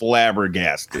was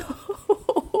flabbergasted.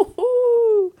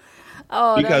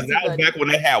 Because that was back when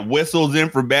they had whistles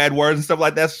in for bad words and stuff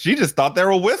like that. She just thought they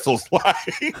were whistles.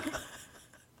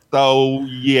 So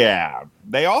yeah.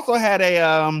 They also had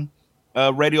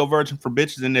a radio version for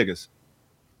bitches and niggas.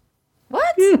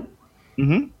 What?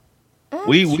 Mm-hmm.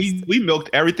 We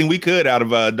milked everything we could out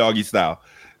of Doggy Style.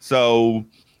 So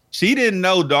she didn't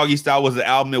know Doggy Style was the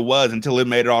album it was until it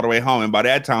made it all the way home. And by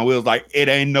that time, we was like, it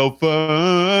ain't no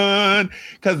fun.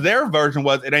 Because their version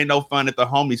was, it ain't no fun if the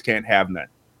homies can't have none.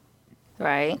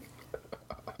 Right.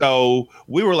 So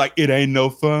we were like, it ain't no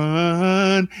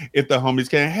fun if the homies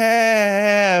can't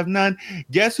have none.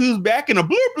 Guess who's back in a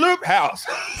bloop bloop house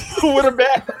with a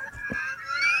bat?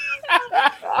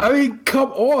 I mean,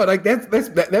 come on! Like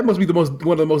that must be one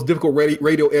of the most difficult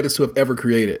radio edits to have ever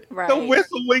created. Right. The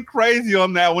whistle went crazy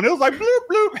on that one. It was like bloop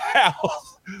bloop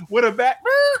house with a bat,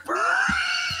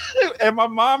 and my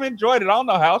mom enjoyed it. I don't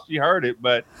know how she heard it,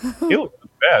 but it was the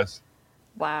best.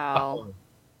 Wow.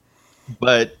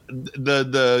 But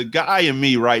the guy in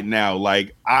me right now,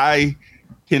 like I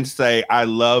can say, I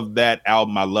love that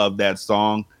album. I love that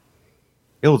song.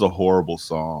 It was a horrible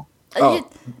song.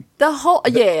 The whole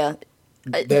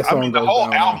That song the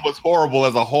whole album was horrible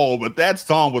as a whole, but that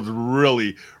song was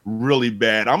really, really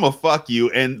bad. I'm gonna fuck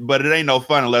you, but it ain't no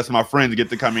fun unless my friends get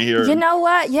to come in here. You know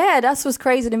what? Yeah, that's what's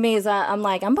crazy to me is I'm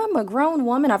like, I'm a grown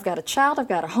woman. I've got a child. I've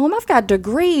got a home. I've got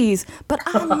degrees. But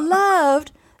I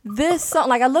loved this song.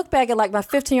 Like I look back at like my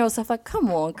 15-year-old self, like,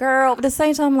 come on, girl. But at the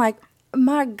same time, I'm like,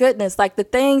 my goodness, like the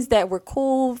things that were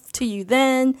cool to you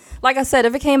then. Like I said,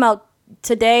 if it came out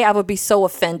today, I would be so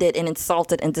offended and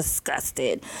insulted and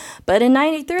disgusted. But in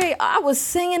 93, I was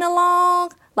singing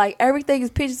along. Like everything is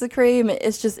peaches and cream.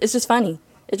 It's just funny.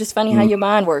 It's just funny how your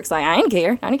mind works. Like I didn't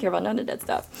care about none of that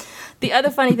stuff. The other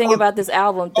funny thing about this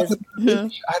album is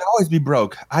I'd always be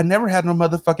broke. I never had no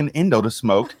motherfucking endo to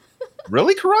smoke.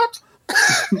 Really, Corrupt?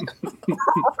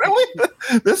 Really?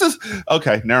 This is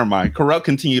okay. Never mind. Corrupt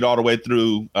continued all the way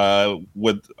through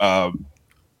with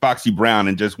Foxy Brown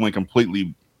and just went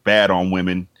completely bad on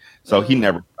women. So he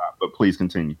never stopped. But please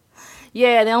continue.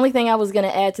 Yeah, the only thing I was gonna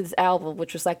add to this album,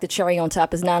 which was like the cherry on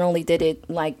top, is not only did it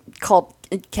like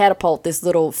catapult this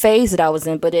little phase that I was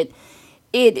in, but it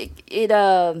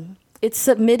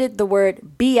submitted the word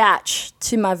biatch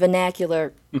to my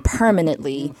vernacular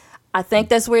permanently. I think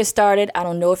that's where it started. I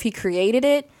don't know if he created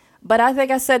it, but I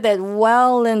think I said that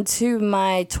well into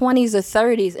my 20s or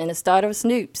 30s, and it started with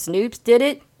Snoop. Snoop did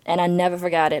it, and I never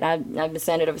forgot it. I've been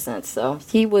saying it ever since. So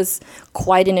he was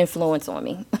quite an influence on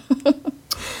me.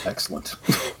 Excellent.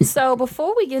 So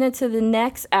before we get into the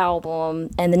next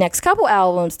album and the next couple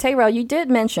albums, Tayrell, you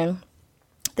did mention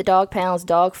the Dog Pounds,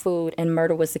 Dog Food, and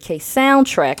Murder Was the Case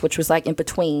soundtrack, which was like in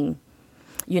between,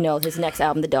 his next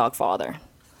album, The Dog Father.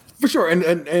 For sure, and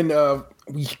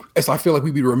as I feel like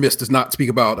we'd be remiss to not speak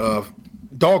about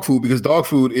Dog Food, because Dog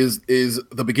Food is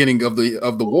the beginning of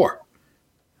the war.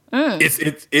 It's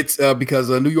because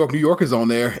New York is on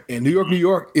there, and New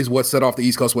York is what set off the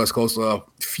East Coast West Coast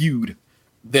feud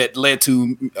that led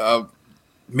to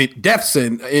deaths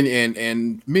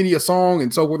and many a song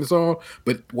and so forth and so on.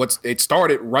 But it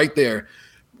started right there,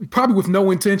 probably with no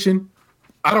intention.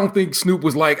 I don't think Snoop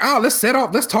was like,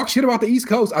 let's talk shit about the East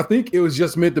Coast. I think it was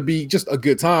just meant to be just a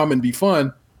good time and be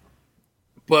fun.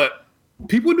 But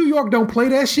people in New York don't play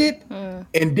that shit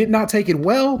and did not take it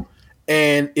well.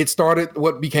 And it started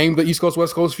what became the East Coast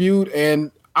West Coast feud. And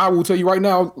I will tell you right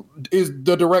now,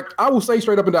 I will say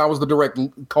straight up and down, was the direct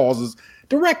causes.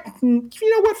 Direct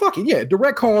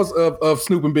cause of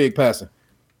Snoop and Big passing.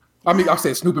 I mean, I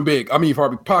said Snoop and Big. I mean,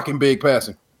 probably Pac and Big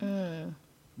passing.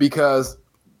 Because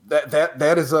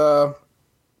that is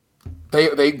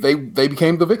they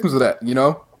became the victims of that,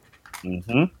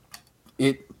 Mm-hmm.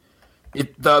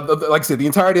 Like I said, the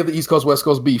entirety of the East Coast West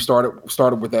Coast beef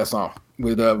started with that song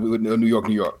with New York,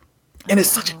 and it's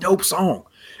such a dope song.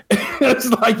 It's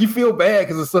like you feel bad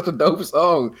because it's such a dope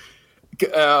song.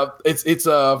 It's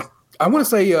I want to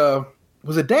say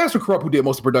was it Daz or Corrupt who did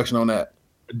most of the production on that?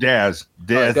 Daz,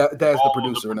 Daz the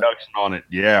producer. The production on it,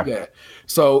 yeah.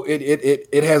 So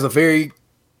it has a very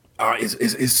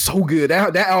it's so good.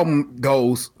 That album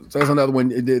goes. So that's another one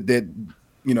that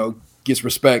gets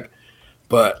respect.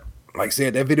 But like I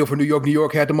said, that video for New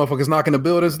York had the motherfuckers knocking the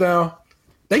buildings down.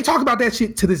 They talk about that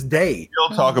shit to this day.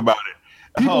 Still talk about it.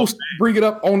 People bring it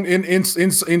up in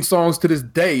songs to this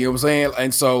day. You know what I'm saying?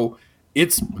 And so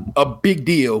it's a big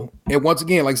deal. And once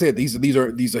again, like I said, these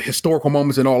are historical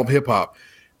moments in all of hip hop.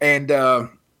 And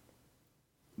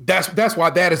that's why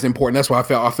that is important. That's why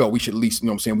I felt we should at least,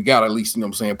 we got to at least,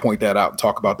 point that out and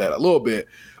talk about that a little bit.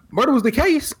 Murder Was the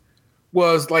Case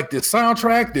was like this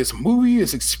soundtrack, this movie,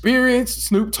 this experience.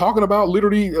 Snoop talking about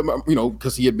literally,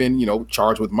 because he had been,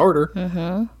 charged with murder.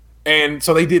 Mm-hmm. And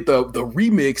so they did the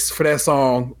remix for that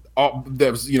song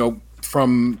that was,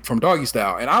 from Doggy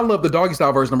Style. And I love the Doggy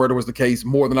Style version of Murder Was the Case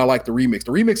more than I like the remix.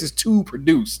 The remix is too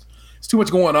produced. It's too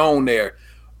much going on there.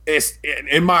 It's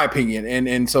in my opinion.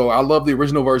 And so I love the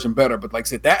original version better. But like I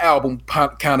said, that album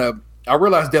kind of, I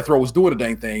realized Death Row was doing the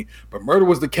dang thing, but Murder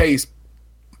Was the Case,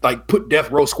 like put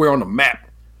Death Row square on the map.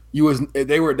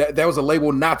 That was a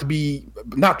label not to be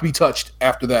touched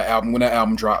after that album, when that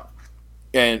album dropped.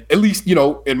 And at least,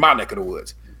 in my neck of the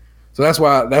woods. So that's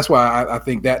why I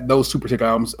think that those two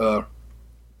particular albums,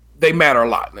 they matter a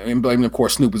lot. And of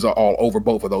course, Snoop is all over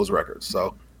both of those records.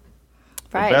 So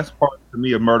right. The best part to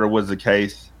me of Murder Was the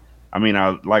Case. I mean,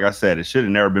 like I said, it should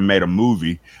have never been made a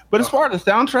movie. But as far as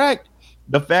the soundtrack,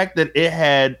 the fact that it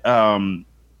had,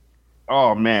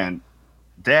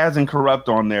 Daz and Corrupt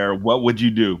on there, What Would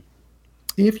You Do?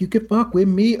 If you could fuck with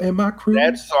me and my crew.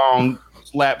 That song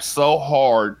slapped so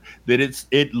hard that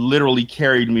it literally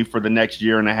carried me for the next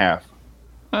year and a half.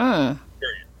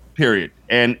 Period.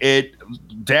 And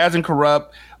Daz and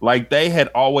Corrupt, like they had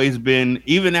always been,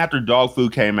 even after Dog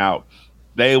Food came out,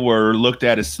 they were looked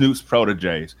at as Snoop's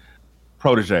proteges.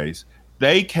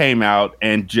 They came out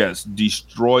and just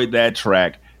destroyed that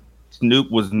track. Snoop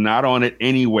was not on it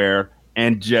anywhere,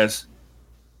 and just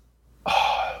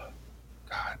God.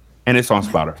 And it's on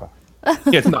Spotify.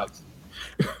 It's nuts.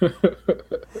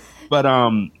 But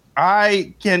I'm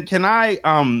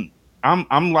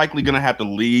likely gonna have to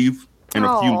leave in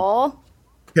a few.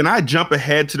 Can I jump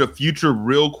ahead to the future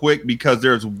real quick, because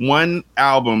there's one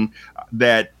album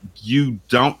that you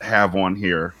don't have on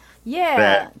here.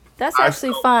 Yeah. That's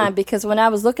actually fine because when I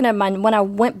was looking at when I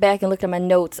went back and looked at my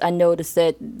notes, I noticed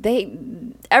that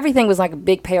everything was like a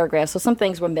big paragraph, so some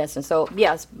things were missing. So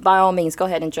yes, by all means, go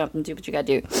ahead and jump and do what you got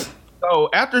to do.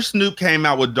 So after Snoop came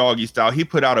out with Doggy Style, he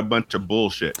put out a bunch of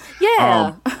bullshit.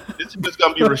 Yeah. This is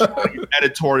going to be Rashani's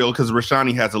editorial because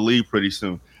Rashani has to leave pretty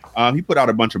soon. He put out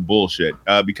a bunch of bullshit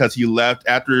because he left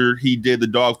after he did the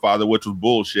Dogfather, which was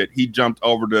bullshit. He jumped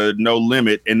over to No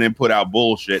Limit and then put out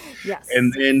bullshit. Yes.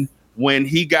 And then when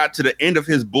he got to the end of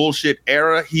his bullshit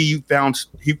era, he found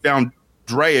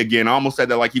Dre again. I almost said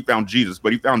that like he found Jesus,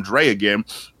 but he found Dre again,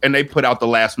 and they put out The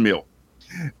Last Meal.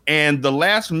 And The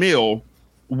Last Meal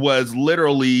was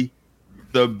literally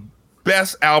the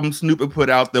best album Snoop had put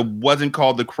out that wasn't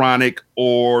called The Chronic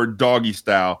or Doggy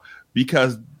Style,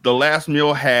 because The Last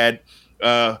Meal had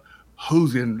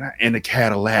Who's in the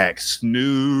Cadillac?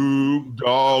 Snoop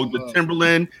Dogg, the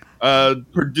Timberland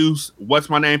produced What's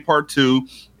My Name Part 2.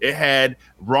 It had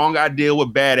Wrong Idea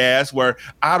with Badass, where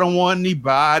I don't want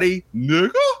anybody,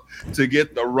 nigga, to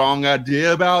get the wrong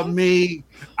idea about me.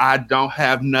 I don't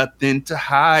have nothing to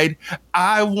hide.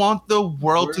 I want the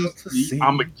world to see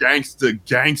I'm a gangster,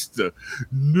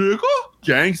 nigga.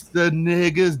 Gangsta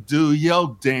niggas, do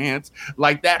your dance.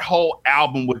 Like, that whole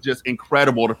album was just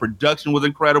incredible. The production was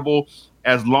incredible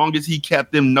as long as he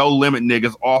kept them No Limit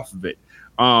niggas off of it.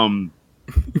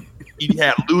 He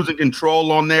had Losing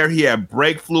Control on there. He had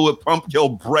Brake Fluid, Pump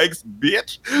Your Brakes,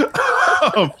 bitch.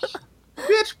 Bitch,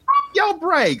 pump your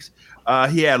brakes.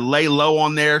 He had Lay Low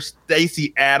on there.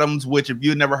 Stacey Adams, which if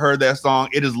you've never heard that song,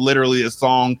 it is literally a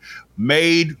song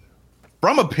made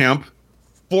from a pimp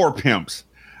for pimps.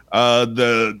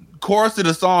 The chorus of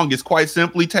the song is quite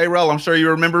simply, Tyrell, I'm sure you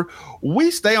remember,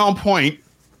 we stay on point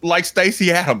like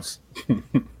Stacey Adams.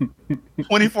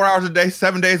 24 hours a day,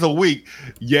 7 days a week.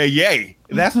 Yay.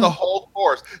 That's the whole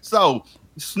course. So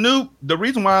Snoop, the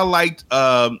reason why I liked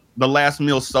The Last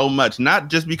Meal so much, not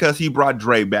just because he brought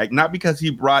Dre back, not because he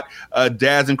brought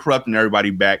Daz and Corrupt and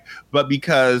everybody back, but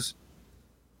because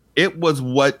it was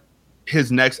what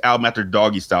his next album after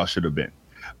Doggy Style should have been.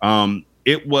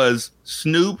 It was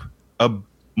Snoop, a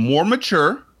more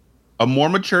mature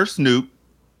Snoop,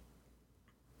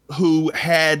 who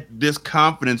had this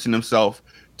confidence in himself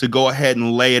to go ahead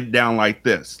and lay it down like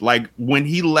this. Like when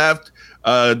he left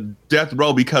Death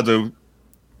Row because of,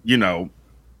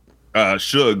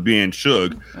 Suge being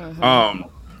Suge.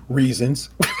 Reasons.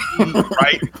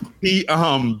 Right? He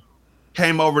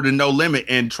came over to No Limit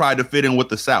and tried to fit in with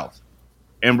the South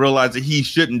and realized that he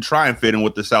shouldn't try and fit in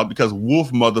with the South because Wolf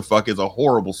Motherfucker is a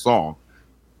horrible song.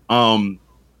 So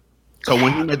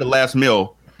when he made The Last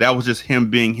Meal, that was just him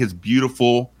being his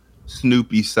beautiful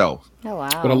Snoopy self. Oh wow!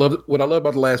 What I love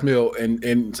about The Last Meal,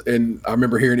 and I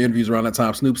remember hearing interviews around that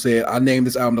time. Snoop said, "I named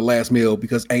this album The Last Meal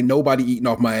because ain't nobody eating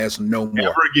off my ass no more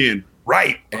ever again."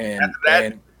 Right,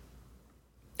 and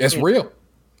it's real.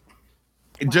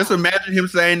 Just imagine him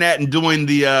saying that and doing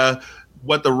the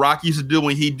what The Rock used to do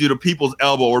when he'd do the people's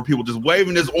elbow, where people just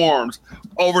waving his arms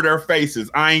over their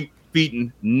faces. I ain't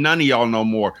beating none of y'all no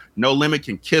more. No Limit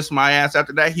can kiss my ass.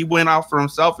 After that, he went out for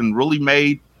himself and really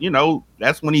made,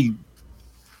 that's when he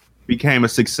became a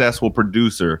successful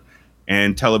producer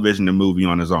and television and movie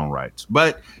on his own rights.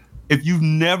 But if you've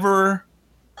never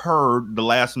heard The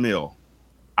Last Meal,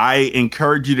 I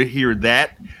encourage you to hear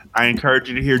that. I encourage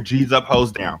you to hear G's Up,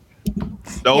 Hoes Down.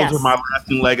 Those are my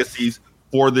lasting legacies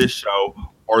for this show,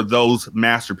 or those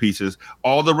masterpieces.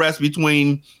 All the rest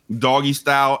between Doggy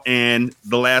Style and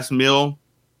The Last Meal,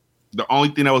 the only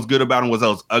thing that was good about them was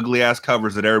those ugly ass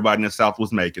covers that everybody in the South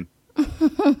was making.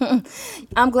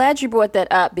 I'm glad you brought that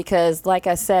up because, like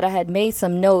I said, I had made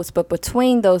some notes, but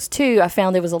between those two, I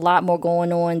found there was a lot more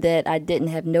going on that I didn't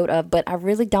have note of, but I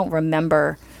really don't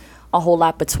remember a whole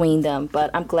lot between them.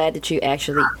 But I'm glad that you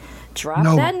actually dropped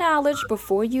that knowledge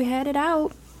before you had it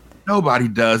out. Nobody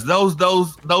does. Those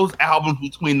albums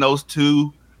between those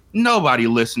two, nobody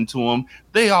listened to them.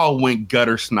 They all went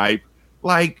gutter snipe.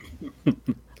 Like,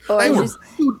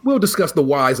 we'll discuss the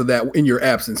whys of that in your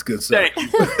absence, good sir. Thank you.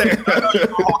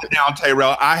 Hold it down,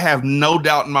 Tyrell. I have no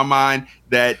doubt in my mind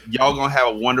that y'all gonna have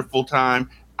a wonderful time.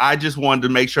 I just wanted to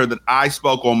make sure that I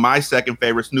spoke on my second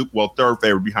favorite third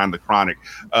favorite behind The Chronic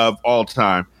of all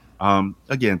time.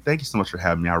 Again, thank you so much for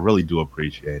having me. I really do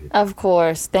appreciate it. Of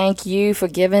course. Thank you for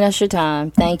giving us your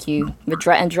time. Thank you.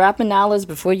 And dropping knowledge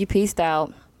before you peaced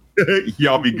out.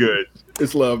 Y'all be good.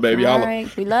 It's love, baby. All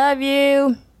right. We love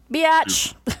you.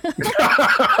 Biatch.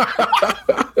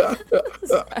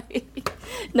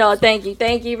 No, thank you.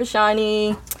 Thank you,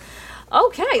 Rashani.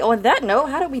 Okay, on that note,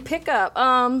 how do we pick up?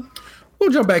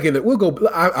 We'll jump back in it. We'll go.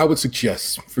 I would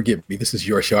suggest, forgive me, this is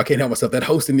your show. I can't help myself. That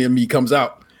hosting in me comes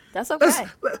out. That's okay.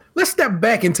 Let's step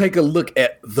back and take a look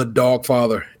at The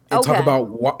Dogfather and talk about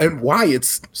why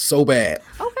it's so bad.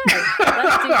 Okay,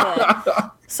 let's do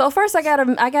that. So first, I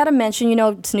gotta mention, you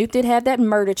know, Snoop did have that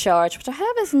murder charge, which I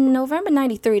have as November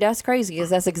 '93. That's crazy, because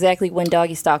that's exactly when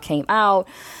Doggy Style came out.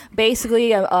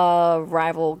 Basically, a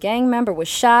rival gang member was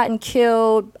shot and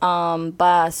killed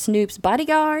by Snoop's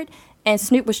bodyguard, and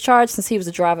Snoop was charged since he was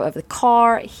the driver of the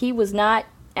car. He was not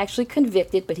actually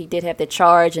convicted, but he did have the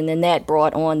charge, and then that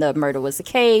brought on the murder was the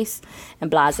case,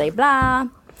 and blah, blah, blah.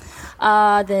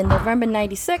 Then November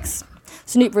 '96.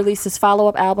 Snoop released his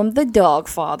follow-up album, The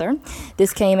Dogfather.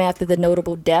 This came after the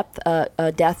notable death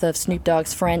of Snoop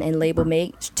Dogg's friend and label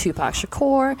mate, Tupac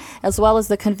Shakur, as well as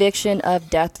the conviction of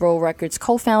Death Row Records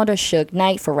co-founder Suge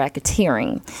Knight for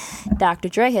racketeering. Dr.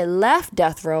 Dre had left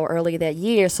Death Row earlier that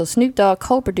year, so Snoop Dogg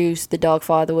co-produced The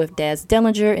Dogfather with Daz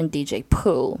Dillinger and DJ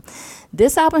Pooh.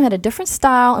 This album had a different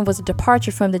style and was a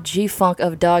departure from the G-Funk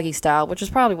of Doggy Style, which is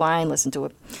probably why I ain't listened to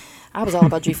it. I was all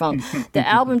about G-Funk. The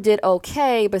album did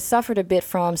okay, but suffered a bit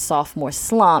from sophomore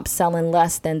slump, selling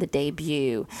less than the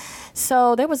debut.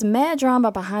 So there was mad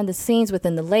drama behind the scenes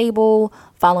within the label.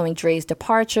 Following Dre's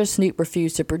departure, Snoop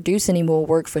refused to produce any more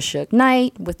work for Suge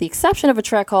Knight, with the exception of a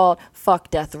track called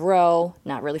Fuck Death Row.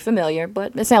 Not really familiar,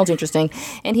 but it sounds interesting.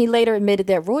 And he later admitted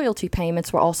that royalty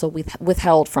payments were also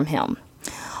withheld from him.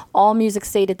 AllMusic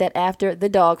stated that after The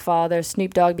Dogfather,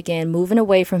 Snoop Dogg began moving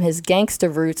away from his gangster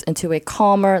roots into a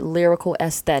calmer, lyrical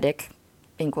aesthetic,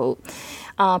 end quote.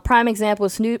 Prime example,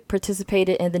 Snoop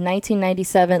participated in the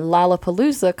 1997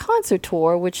 Lollapalooza concert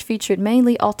tour, which featured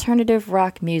mainly alternative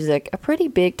rock music, a pretty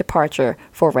big departure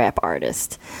for rap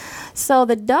artists. So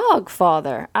The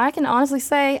Dogfather, I can honestly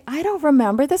say I don't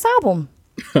remember this album.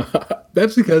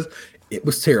 That's because it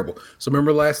was terrible. So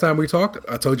remember last time we talked,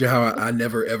 I told you how I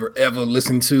never ever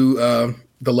listened to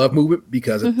the Love Movement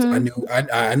because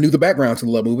I knew the background to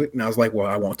the Love Movement, and I was like, well,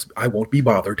 I won't be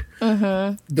bothered.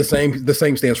 The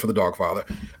same stands for The Dogfather.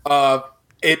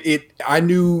 I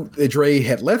knew that Dre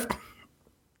had left.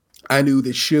 I knew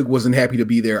that Suge wasn't happy to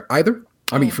be there either.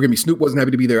 Snoop wasn't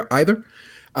happy to be there either.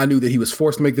 I knew that he was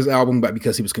forced to make this album, but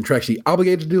because he was contractually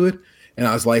obligated to do it, and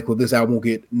I was like, well, this album will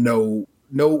get no,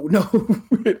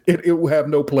 it will have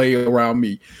no play around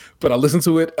me. But I listened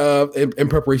to it in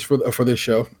preparation for this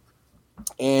show,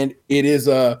 and it is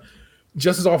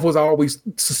just as awful as I always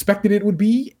suspected it would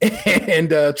be, and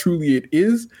truly it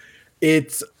is.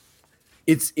 It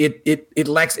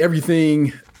lacks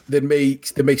everything that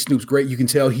makes Snoop's great. You can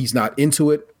tell he's not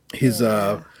into it. His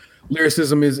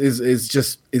lyricism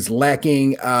is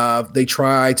lacking. They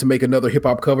tried to make another hip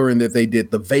hop cover, and that they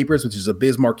did The Vapors, which is a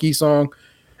Biz Markie song.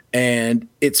 And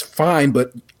it's fine,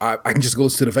 but I can just go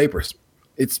to The Vapors.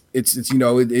 It's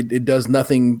it does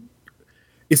nothing.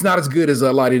 It's not as good as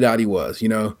Lottie Dottie was,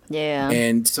 Yeah.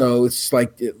 And so it's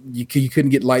like you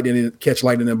couldn't catch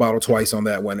lightning in a bottle twice on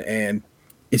that one, and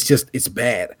it's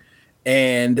bad.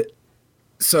 And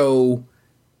so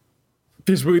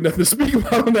there's really nothing to speak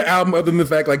about on the album other than the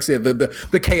fact, like I said,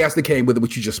 the chaos that came with it,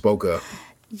 which you just spoke of.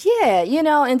 Yeah,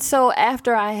 and so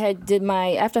after I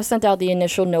sent out the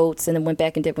initial notes and then went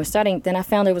back and did my studying, then I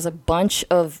found there was a bunch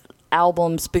of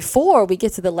albums before we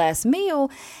get to The Last Meal,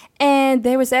 and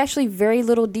there was actually very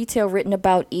little detail written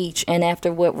about each. And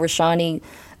after what Rashani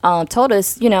told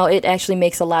us, it actually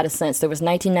makes a lot of sense. There was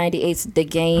 1998's The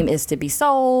Game Is to Be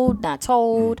Sold, Not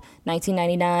Told,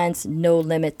 1999's No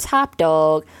Limit Top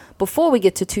Dog. Before we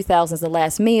get to 2000's The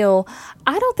Last Meal,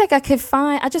 I don't think I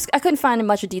couldn't find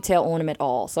much detail on him at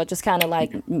all. So I just kind of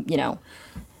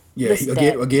Yeah,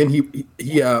 he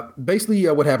basically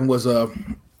what happened was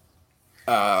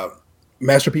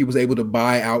Master P was able to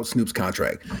buy out Snoop's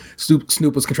contract.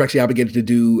 Snoop was contractually obligated to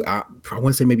do, I want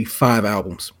to say maybe 5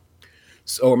 albums.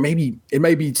 So, or maybe it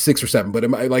may be 6 or 7, but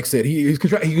like I said, he's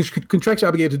contractually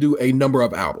obligated to do a number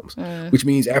of albums, which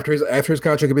means after his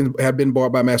contract had been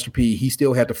bought by Master P, he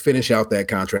still had to finish out that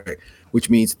contract, which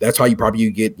means that's how you probably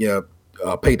get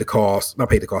not paid the cost,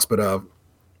 but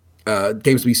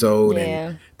Games to Be Sold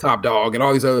and Top Dog and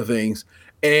all these other things.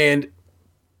 And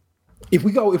if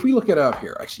we look it up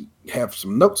here, I actually have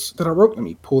some notes that I wrote. Let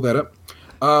me pull that up.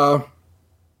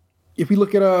 If we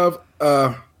look it up,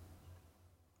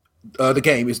 The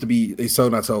Game Is to Be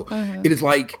Sold, Not Sold. It is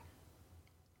like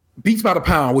Beats by the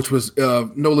Pound, which was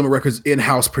No Limit Records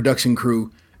in-house production crew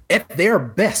at their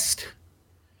best,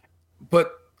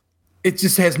 but it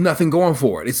just has nothing going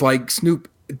for it. It's like Snoop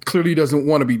clearly doesn't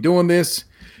want to be doing this.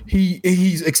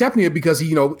 He's accepting it because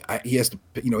he has to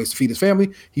feed his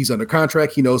family. He's under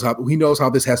contract. He knows how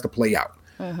this has to play out.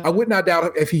 I would not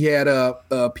doubt if he had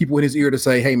people in his ear to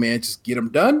say, "Hey man, just get them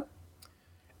done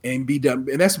and be done."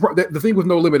 And that's the thing with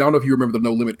No Limit. I don't know if you remember the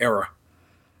No Limit era.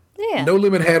 Yeah. No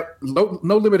Limit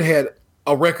had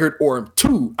a record or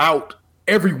two out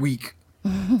every week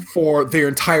for their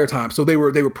entire time. So they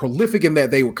were prolific in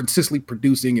that they were consistently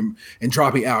producing and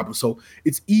dropping albums. So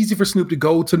it's easy for Snoop to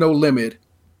go to No Limit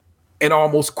and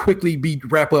almost quickly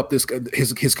wrap up his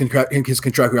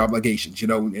contractual obligations,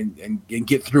 and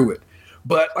get through it.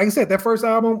 But like I said, that first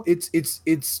album, it's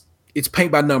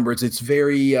paint by numbers. It's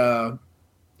very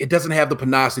it doesn't have the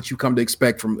panache that you come to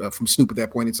expect from Snoop at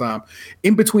that point in time.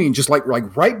 In between, just like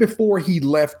right before he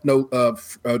left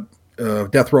Death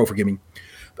Row, forgive me,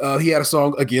 he had a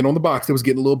song again on the box that was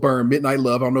getting a little burned, Midnight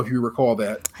Love. I don't know if you recall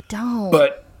that. I don't.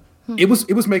 But it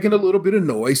was making a little bit of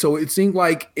noise. So it seemed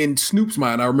like in Snoop's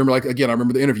mind, I remember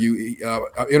the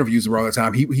interviews around that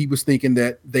time. He was thinking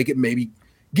that they could maybe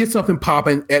get something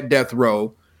popping at Death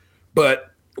Row,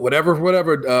 but whatever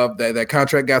that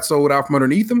contract got sold out from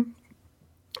underneath him.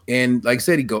 And like I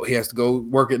said, he has to go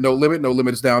work at No Limit. No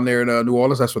Limit is down there in New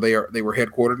Orleans. That's where they were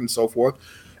headquartered and so forth.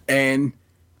 And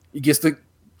he gets to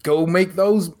go make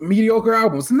those mediocre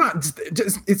albums.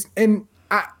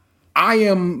 I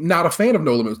am not a fan of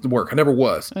No Limit's work. I never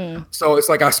was. So it's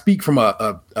like I speak from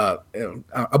a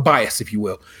bias, if you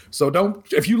will. So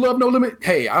if you love No Limit,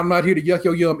 hey, I'm not here to yuck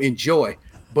your yum. Enjoy.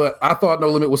 But I thought No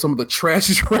Limit was some of the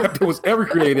trashiest rap that was ever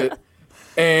created.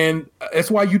 And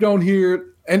that's why you don't hear.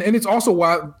 And it's also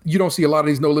why you don't see a lot of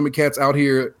these No Limit cats out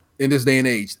here in this day and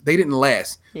age. They didn't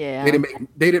last. Yeah.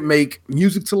 They didn't make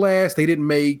music to last. They didn't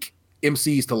make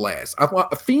MCs to last. I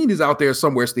thought a Fiend is out there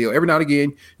somewhere still. Every now and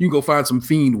again, you can go find some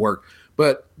Fiend work,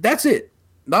 but that's it.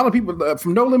 A lot of people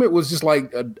from No Limit was just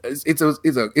like it's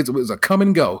a come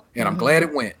and go, and I'm glad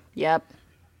it went. Yep.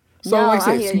 So no, like I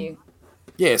said, hear you.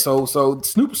 Yeah. So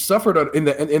Snoop suffered in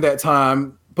that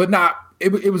time, but not.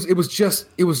 It was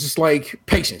just like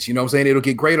patience, you know what I'm saying? It'll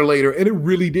get greater later, and it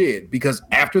really did, because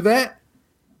after that,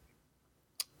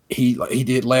 he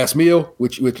did Last Meal,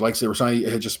 which like I said, Rashani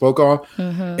had just spoke on,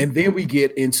 and then we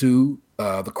get into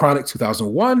the Chronic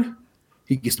 2001.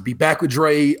 He gets to be back with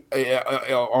Dre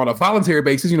on a voluntary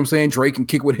basis, you know what I'm saying? Dre can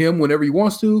kick with him whenever he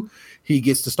wants to. He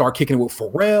gets to start kicking it with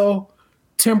Pharrell,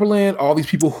 Timberland, all these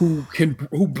people who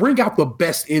bring out the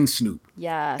best in Snoop.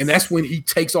 Yes. And that's when he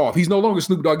takes off. He's no longer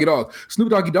Snoop Doggy Dogg. Snoop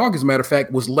Doggy Dogg, as a matter of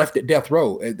fact, was left at Death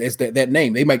Row as that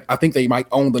name. I think they might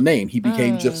own the name. He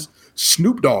became just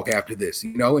Snoop Dogg after this,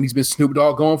 and he's been Snoop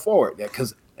Dogg going forward.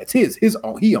 Because that's his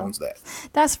own. He owns that.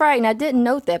 That's right. And I didn't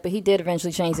note that, but he did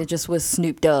eventually change it just with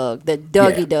Snoop Dogg. The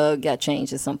Dougie Dogg got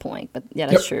changed at some point. But yeah,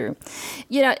 that's true.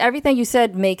 Everything you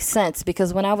said makes sense,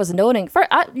 because when I was noting,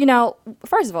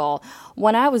 first of all,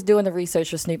 when I was doing the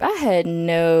research for Snoop, I had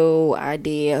no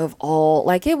idea of all,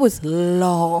 it was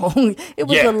long. It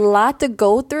was a lot to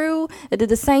go through. And at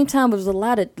the same time, it was a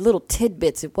lot of little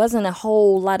tidbits. It wasn't a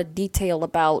whole lot of detail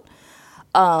about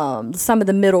some of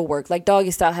the middle work. Like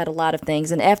Doggy Style had a lot of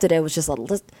things, and after that it was just a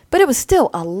list, but it was still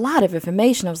a lot of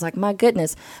information. I was like, my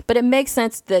goodness. But it makes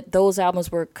sense that those albums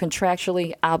were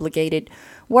contractually obligated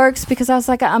works, because I was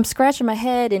like, I'm scratching my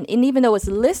head, and even though it's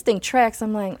listing tracks,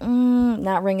 I'm like,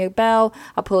 not ringing a bell.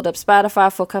 I pulled up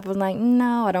Spotify for a couple, like,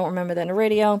 no, I don't remember that in the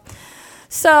radio.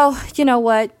 So you know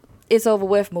what, it's over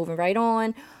with, moving right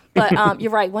on. But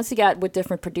you're right. Once he got with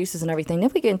different producers and everything, then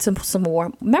we get into some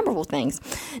more memorable things.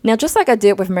 Now, just like I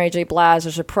did with Mary J. Blige, I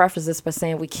should preface this by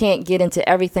saying we can't get into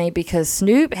everything, because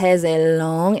Snoop has a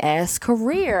long-ass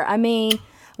career. I mean,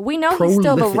 we know he's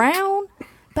still around,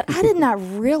 but I did not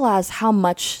realize how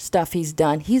much stuff he's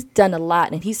done. He's done a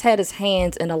lot, and he's had his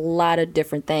hands in a lot of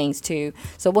different things, too.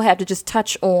 So we'll have to just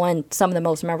touch on some of the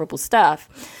most memorable stuff.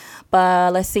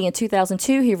 But let's see, in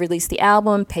 2002, he released the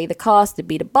album Pay the Cost to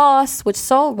Be the Boss, which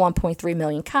sold 1.3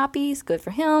 million copies. Good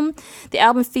for him. The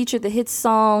album featured the hit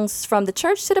songs From the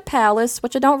Church to the Palace,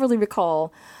 which I don't really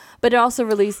recall, but it also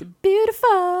released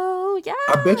Beautiful. Yeah.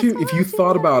 I bet you, if you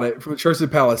thought about it, From the Church to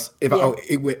the Palace, it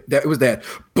was that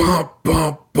bump,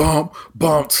 bump, bump,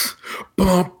 bumps,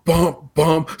 bump, bump,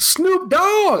 bump, Snoop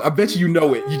Dogg. I bet you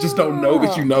know it. You just don't know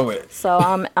that you know it. So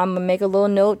I'm going to make a little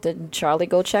note that Charlie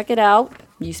go check it out.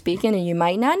 You speaking, and you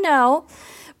might not know.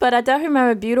 But I definitely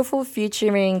remember Beautiful,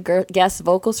 featuring guest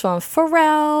vocals from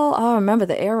Pharrell. I remember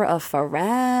the era of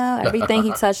Pharrell. Everything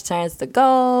he touched turns to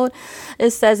gold. It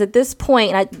says at this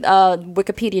point,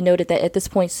 Wikipedia noted that at this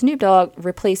point, Snoop Dogg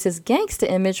replaced his gangsta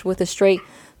image with a straight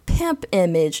pimp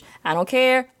image. I don't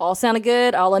care. All sounded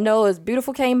good. All I know is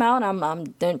Beautiful came out.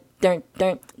 Yep.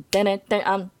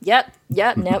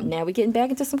 Now we're getting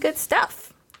back into some good stuff.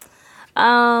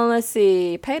 Let's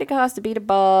see. Pay the Cost to Be the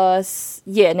Boss.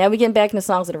 Yeah, now we're getting back into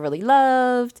songs that I really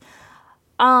loved.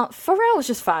 Pharrell was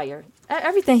just fire.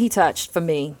 Everything he touched, for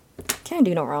me, can't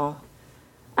do no wrong.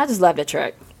 I just love that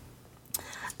track.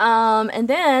 And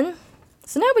then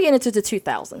So now we get into the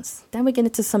 2000s. Then we get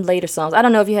into some later songs. I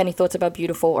don't know if you had any thoughts about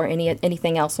Beautiful or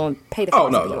anything else on Pay the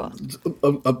Cost.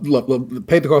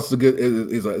 Pay the Cost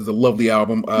is a lovely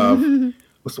album.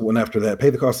 What's the one after that? Pay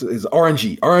the Cost is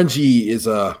RNG. RNG is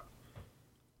I'm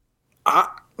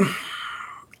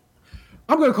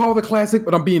going to call it a classic,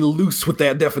 but I'm being loose with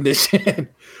that definition.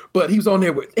 But he was on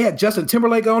there with, Justin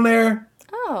Timberlake on there.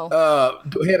 Oh.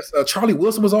 Charlie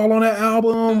Wilson was all on that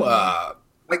album.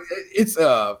 It's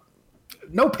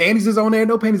No Panties is on there.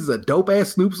 No Panties is a dope ass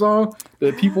Snoop song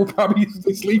that people probably used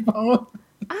to sleep on.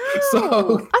 Oh,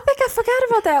 So I think I forgot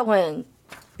about that one.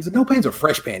 is it No Panties or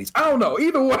Fresh Panties? I don't know.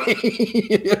 Either way.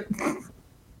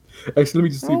 Actually, let me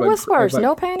just see. What's worse,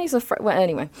 No Panties or well,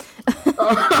 anyway.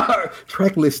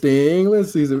 Track listing.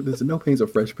 Let's see. Is it No Panties or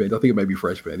Fresh Panties? I think it might be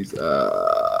Fresh Panties.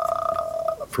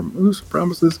 From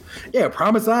Promises. Yeah,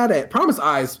 Promise Eye. Promise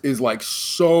Eye is like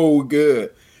so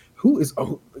good.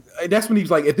 That's when he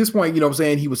was like, at this point, you know what I'm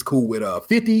saying, he was cool with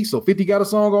 50. So 50 got a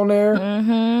song on there.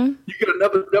 Mm-hmm. You get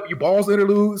another W Balls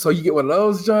interlude, so you get one of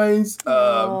those joints.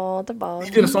 The Balls.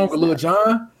 He did a song with Lil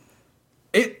Jon.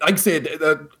 Like I said,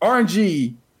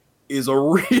 RNG is a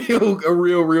real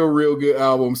good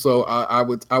album. So I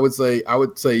would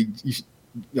say you should,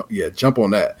 jump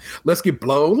on that. Let's Get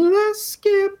Blown.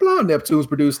 Neptunes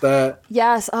produced that.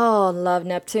 Yes. Oh, love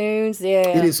Neptunes.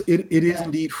 Yeah. It is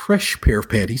indeed fresh pair of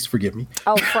panties. Forgive me.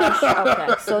 Oh, fresh.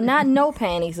 Okay. So not No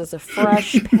Panties. It's a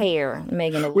fresh pair.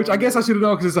 Megan. Which I guess I should have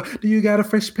known because it's like, do you got a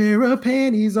fresh pair of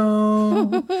panties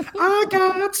on? I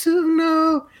got to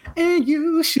know, and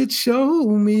you should show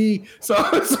me. So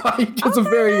it's like it's a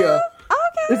very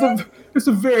it's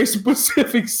a very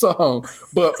specific song,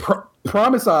 but.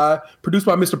 Promise Eye, produced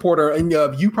by Mr. Porter, and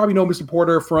you probably know Mr.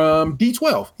 Porter from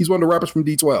D12. He's one of the rappers from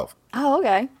D12. Oh,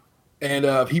 okay.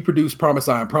 And he produced Promise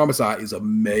Eye, and Promise Eye is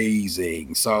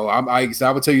amazing. So I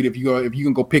would tell you that if you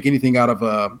can go pick anything out of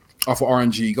off of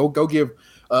RNG, go give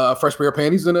Fresh Pair of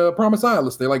Panties and Promise Eye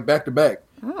list. They're like back to back.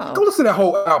 Go listen to that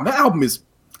whole album. That album is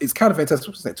kind of fantastic.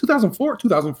 What's that?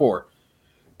 2004.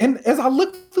 And as I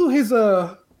look through his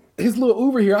little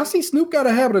Uber here, I see Snoop got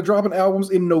a habit of dropping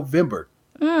albums in November.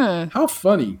 How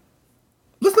funny.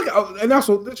 Let's look and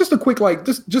also just a quick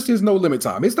just his No Limit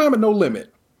time. His time at No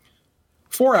Limit.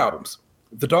 4 albums.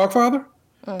 The Dogfather,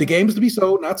 The Games to Be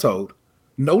Sold, Not Told,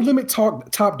 No Limit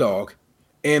Top Dog,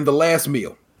 and The Last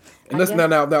Meal. And let's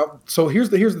now. So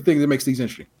here's the thing that makes these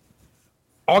interesting.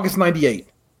 August 98,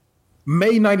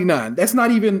 May 99. That's not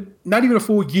even a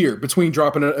full year between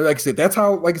dropping. Like I said, that's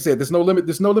how. Like I said, this No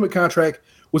Limit contract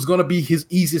was going to be his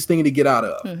easiest thing to get out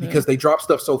of because they drop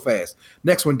stuff so fast.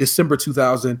 Next one, December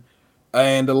 2000,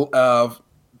 and so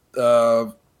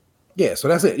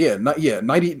that's it.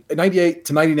 98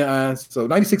 to 99. So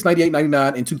 96, 98,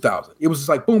 99, and 2000. It was just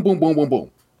like boom, boom, boom, boom,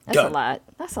 boom. That's a lot.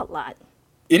 That's a lot.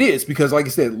 It is because, like I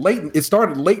said, it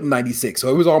started late in 96, so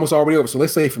it was almost already over. So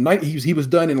let's say from he was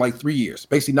done in like 3 years.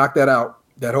 Basically knocked that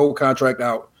whole contract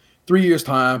out, 3 years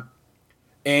time,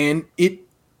 and it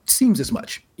seems as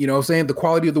much. You know what I'm saying? The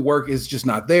quality of the work is just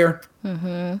not there.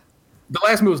 The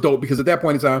Last Meal was dope because at that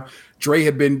point in time, Dre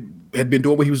had been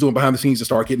doing what he was doing behind the scenes to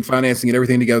start getting financing and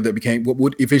everything together that became what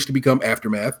would eventually become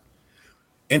Aftermath.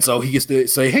 And so he gets to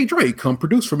say, "Hey, Dre, come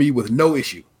produce for me with no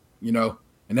issue," you know.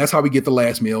 And that's how we get The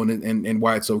Last Meal and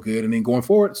why it's so good. And then going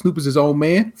forward, Snoop is his own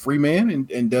man, free man,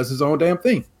 and does his own damn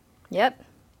thing. Yep.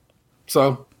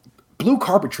 So Blue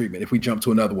Carpet Treatment, if we jump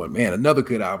to another one, man, another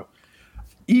good album.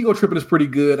 Ego Trippin' is pretty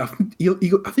good. I think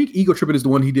Ego Trippin' is the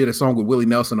one he did a song with Willie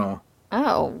Nelson on.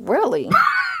 Oh, really?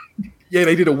 Yeah,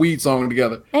 they did a weed song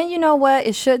together. And you know what?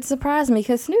 It should surprise me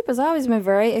because Snoop has always been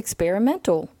very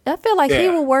experimental. I feel like he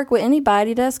will work with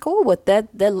anybody that's cool with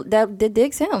that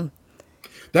digs him.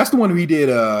 That's the one who he did.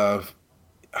 I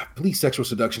believe Sexual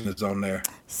Seduction is on there.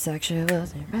 Sexual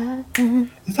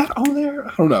Seduction. Is that on there?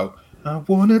 I don't know. I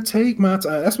wanna take my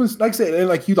time. That's when, like I said, and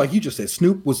like you just said,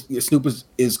 Snoop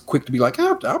is quick to be like,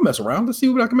 I'll mess around. Let's see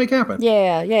what I can make happen.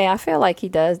 Yeah. I feel like he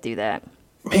does do that.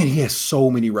 Man, he has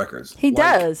so many records. He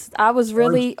does. I was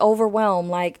really overwhelmed.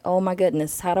 Like, oh my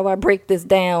goodness, how do I break this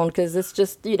down? Because it's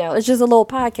just, it's just a little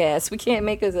podcast. We can't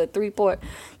make it a 3-part.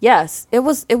 Yes, it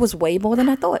was way more than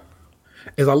I thought.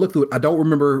 As I look through it, I don't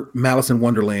remember Malice in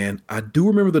Wonderland. I do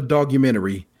remember the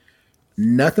documentary.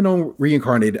 Nothing on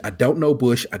Reincarnated. I don't know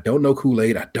Bush. I don't know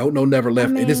Kool-Aid. I don't know Never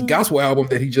Left. And this gospel album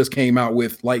that he just came out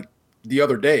with like the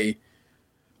other day,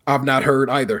 I've not heard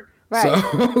either. Right.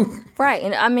 So. Right.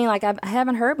 And I mean, like, I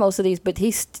haven't heard most of these, but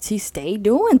he stayed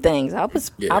doing things.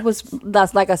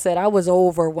 That's like I said, I was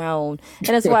overwhelmed. And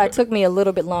that's why it took me a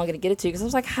little bit longer to get it to you. Because I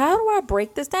was like, how do I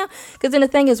break this down? Because then the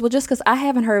thing is, well, just because I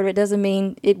haven't heard it doesn't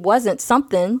mean it wasn't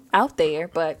something out there.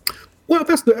 But Well,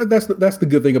 that's the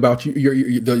good thing about you.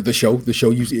 The show. The show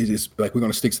usually is like, we're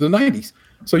going to stick to the 90s,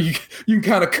 so you can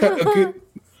kind of cut a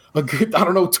good I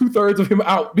don't know 2/3 of him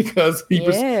out because he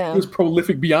was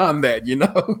prolific beyond that, you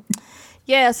know.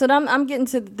 Yeah, so I'm getting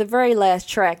to the very last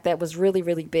track that was really,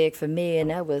 really big for me, and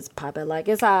that was Pop It Like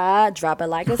It's Hot, Drop It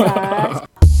Like It's Hot.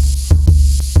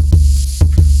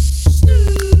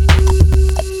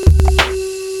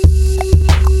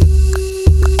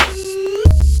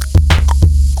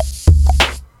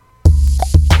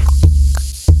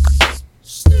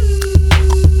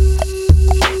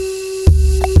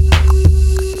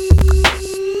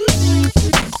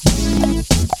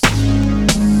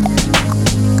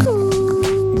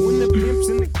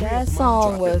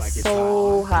 Song was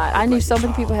so hot. I knew so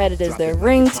many people had it as their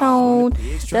ringtone.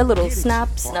 That little snap,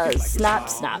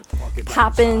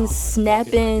 popping,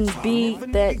 snapping beat.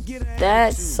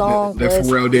 That song that was.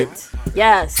 Pharrell did.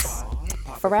 Yes,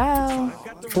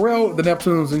 Pharrell, the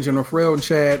Neptunes in general, Pharrell and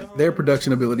Chad, their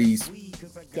production abilities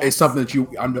is something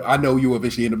that I know you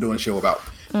eventually end up doing a show about.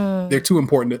 They're too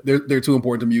important. They're too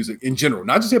important to music in general,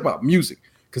 not just hip hop, music,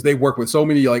 because they work with so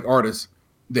many like artists.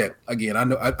 That again,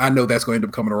 I know that's going to end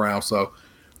up coming around. So,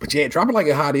 but yeah, Drop It Like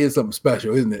It's Hot is something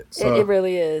special, isn't it? So, it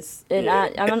really is. And I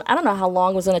don't know how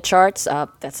long it was in the charts.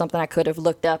 That's something I could have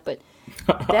looked up, but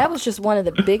that was just one of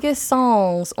the biggest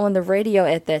songs on the radio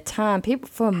at that time. People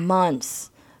for months,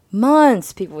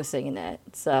 people were singing that.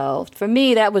 So for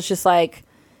me, that was just like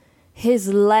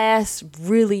his last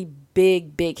really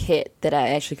big hit that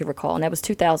I actually could recall, and that was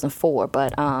 2004.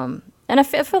 But and I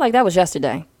feel like that was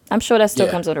yesterday. I'm sure that still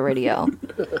comes on the radio.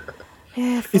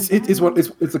 Yeah,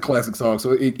 it's a classic song,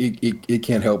 so it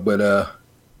can't help but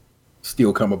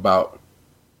still come about.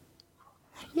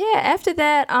 Yeah, after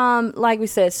that, like we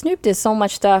said, Snoop did so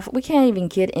much stuff. We can't even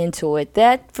get into it.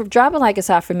 That for Drop It Like It's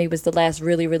Hot for me was the last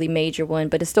really, really major one,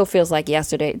 but it still feels like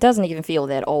yesterday. It doesn't even feel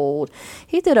that old.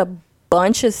 He did a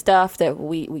bunch of stuff that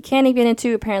we can't even get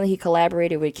into. Apparently, he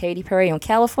collaborated with Katy Perry on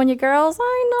California Girls.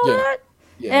 I know that.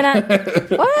 Yeah. And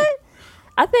what?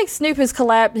 I think Snoop his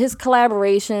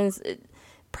collaborations,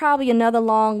 probably another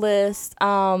long list.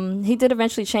 He did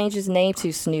eventually change his name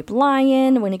to Snoop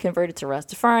Lion when he converted to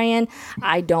Rastafarian.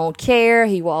 I don't care.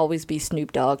 He will always be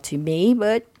Snoop Dogg to me.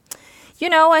 But you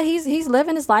know what? He's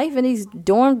living his life and he's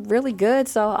doing really good.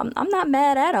 So I'm not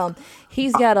mad at him.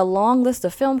 He's got a long list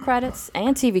of film credits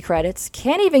and TV credits.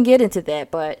 Can't even get into that,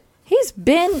 but he's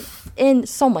been in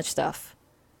so much stuff.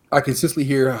 I consistently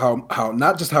hear how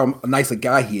not just how nice a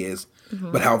guy he is,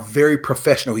 but how very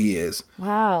professional he is.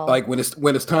 Wow. Like when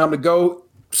it's time to go,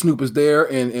 Snoop is there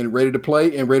and ready to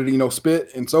play and ready to spit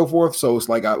and so forth. So it's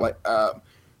like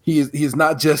he is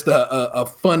not just a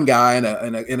fun guy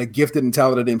and a gifted and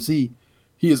talented MC.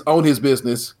 He is on his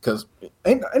business because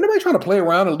ain't nobody trying to play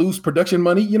around and lose production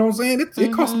money. You know what I'm saying?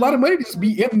 It costs a lot of money to just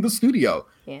be in the studio.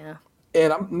 Yeah.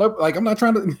 And I'm not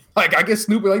trying to I guess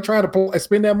Snoop is trying to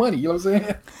spend that money. You know what I'm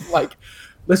saying? Like,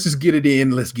 let's just get it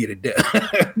in. Let's get it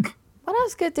done. Well,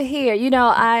 that's good to hear.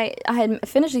 I had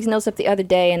finished these notes up the other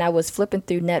day, and I was flipping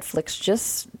through Netflix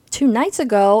just 2 nights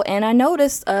ago, and I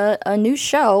noticed a new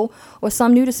show or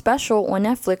some new special on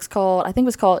Netflix called, I think it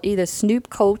was called either Snoop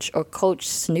Coach or Coach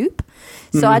Snoop.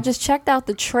 So I just checked out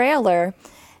the trailer,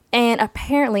 and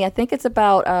apparently I think it's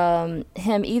about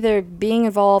him either being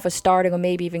involved or starting or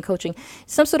maybe even coaching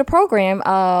some sort of program,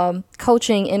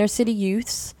 coaching inner city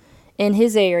youths in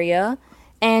his area.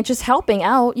 And just helping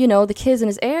out, the kids in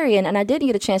his area. And I didn't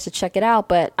get a chance to check it out,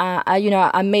 but I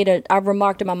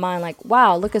remarked in my mind, like,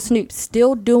 wow, look at Snoop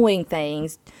still doing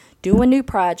things, doing new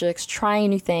projects, trying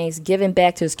new things, giving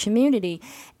back to his community.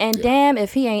 And damn,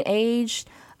 if he ain't aged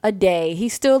a day, he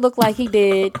still look like he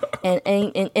did in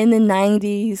the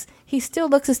 90s. He still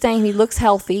looks the same. He looks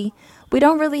healthy. We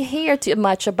don't really hear too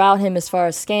much about him as far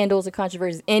as scandals and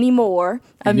controversies anymore.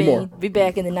 I mean, be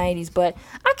back in the 90s. But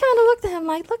I kind of looked at him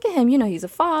like, look at him. He's a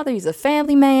father. He's a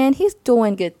family man. He's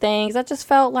doing good things. I just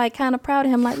felt like kind of proud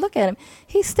of him. Like, look at him.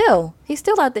 He's still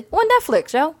out there on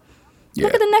Netflix, yo. Yeah.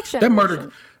 Look at the next generation. That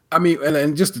murder, I mean,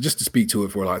 and just to speak to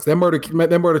it for a lot, that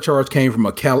murder charge came from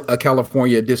a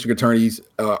California district attorney's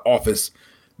office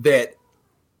that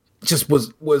just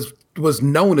was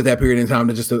known at that period in time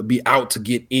to be out to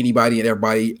get anybody and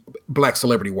everybody black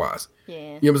celebrity wise.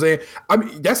 Yeah. You know what I'm saying? I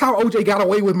mean, that's how OJ got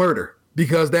away with murder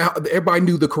because everybody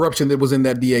knew the corruption that was in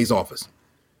that DA's office.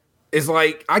 It's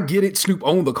like, I get it, Snoop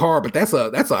owned the car, but that's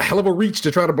a hell of a reach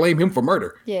to try to blame him for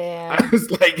murder. Yeah. It's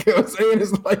like, you know what I'm saying?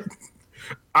 It's like,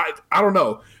 I don't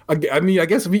know. I mean, I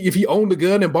guess if he owned the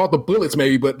gun and bought the bullets,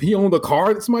 maybe, but he owned the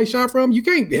car that somebody shot from. You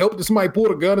can't help that somebody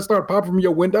pulled a gun and start popping from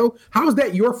your window. How is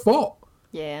that your fault?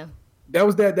 Yeah. That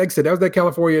was that. Like I said, that was that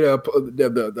California.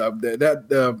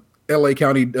 L.A.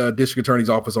 County District Attorney's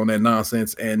Office on that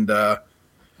nonsense. And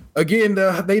again,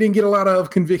 they didn't get a lot of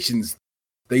convictions.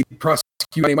 They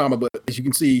prosecuted Mama, but as you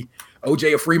can see,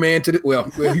 OJ a free man he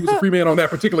was a free man on that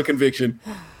particular conviction.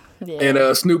 Yeah.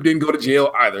 And Snoop didn't go to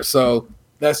jail either. So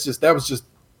that was just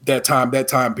that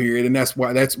time period, and that's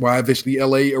why eventually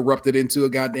LA erupted into a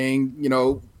goddamn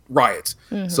riots.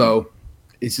 Mm-hmm. So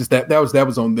it's just that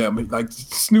was on them. Like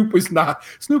Snoop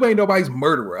ain't nobody's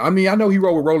murderer. I mean, I know he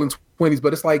rolled with Rolling 20s,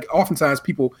 but it's like oftentimes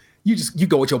people you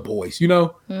go with your boys,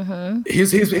 Mm-hmm.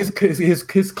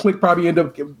 His clique probably ended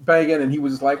up banging, and he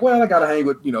was just like, well, I gotta hang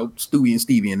with Stewie and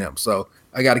Stevie and them, so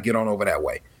I got to get on over that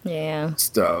way. Yeah.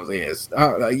 So yes,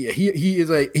 he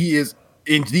is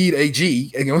indeed a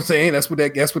G. You know what I'm saying? That's what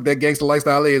that gangster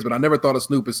lifestyle is. But I never thought of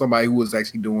Snoop as somebody who was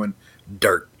actually doing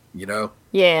dirt.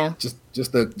 Yeah.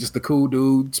 Just a cool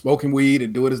dude smoking weed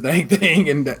and doing his dang thing,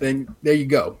 and there you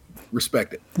go.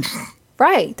 Respect it.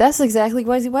 Right. That's exactly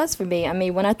what he was for me. I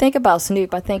mean, when I think about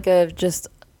Snoop, I think of just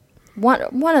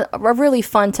a really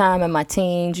fun time in my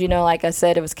teens. Like I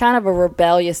said, it was kind of a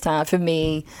rebellious time for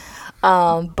me.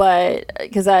 But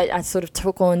because I sort of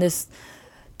took on this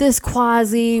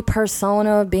quasi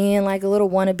persona being like a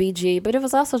little wannabe G, but it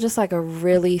was also just like a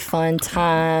really fun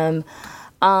time.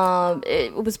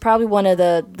 It was probably one of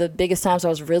the biggest times I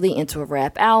was really into a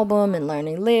rap album and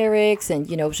learning lyrics, and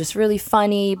it was just really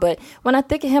funny. But when I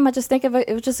think of him, I just think of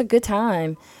it was just a good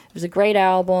time. It was a great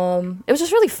album. It was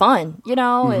just really fun,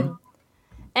 mm-hmm.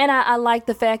 and I like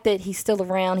the fact that he's still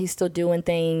around, he's still doing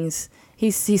things.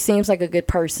 He seems like a good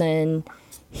person.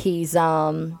 He's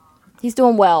doing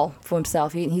well for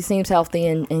himself. He seems healthy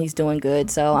and he's doing good.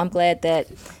 So I'm glad that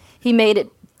he made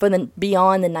it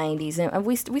beyond the 90s, and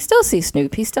we still see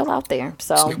Snoop. He's still out there.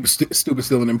 So Snoop is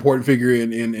still an important figure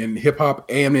in hip hop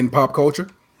and in pop culture,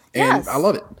 and yes. I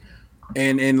love it.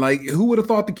 And like, who would have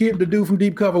thought the dude from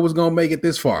Deep Cover was gonna make it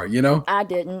this far? I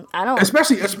didn't. I don't.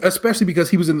 Especially because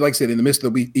he was in, like I said, in the midst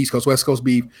of the East Coast West Coast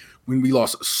beef when we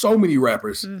lost so many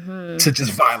rappers mm-hmm. to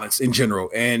just violence in general,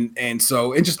 and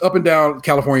just up and down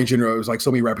California in general. It was like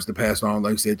so many rappers that passed on,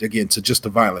 like I said, again, to just the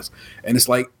violence. And it's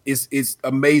like it's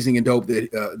amazing and dope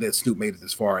that Snoop made it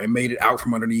this far and made it out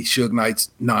from underneath Suge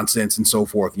Knight's nonsense and so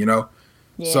forth.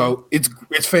 Yeah. So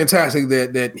it's fantastic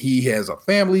that he has a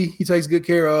family he takes good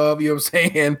care of. You know what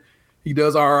I'm saying? He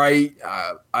does all right.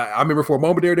 I remember for a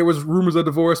moment there was rumors of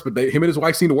divorce, but him and his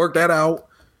wife seemed to work that out.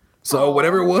 So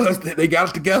whatever it was, they got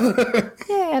it together.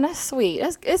 Yeah, and that's sweet.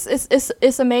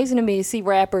 It's amazing to me to see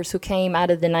rappers who came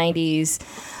out of the 90s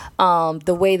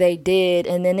the way they did,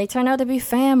 and then they turned out to be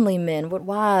family men with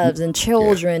wives and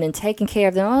children and taking care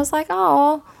of them. I was like,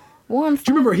 oh, warm. Do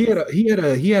you remember he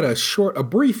had a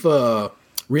brief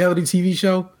reality TV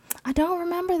show? I don't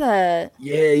remember that.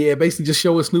 Yeah. Basically, just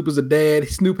showing Snoop as a dad.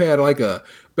 Snoop had like a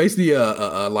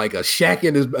shack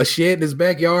a shed in his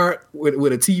backyard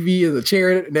with a TV and a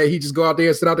chair in it, and then he just go out there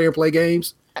and sit out there and play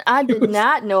games. I did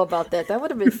not know about that. That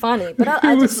would have been funny. But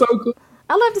it was so cool.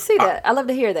 I love to see that. I love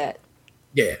to hear that.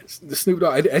 Yeah, the Snoop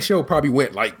Dogg. That show probably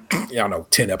went like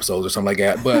 10 episodes or something like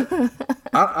that. But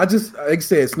I just, like I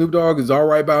said, Snoop Dogg is all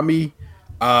right by me.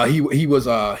 He was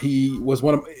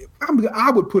one of. I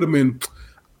would put him in.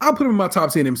 I'll put him in my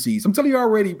top 10 MCs. I'm telling you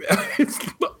already,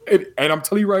 and I'm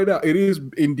telling you right now, it is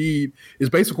indeed. It's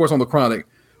based, of course, on the Chronic,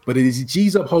 but it is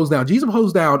G's Up, Hoes Down. G's Up,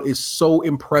 Hoes Down is so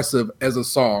impressive as a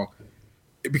song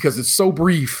because it's so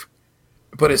brief,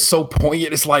 but it's so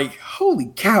poignant. It's like,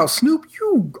 holy cow, Snoop,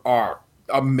 you are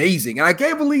amazing, and I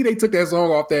can't believe they took that song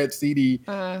off that CD.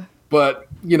 But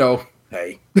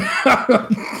hey,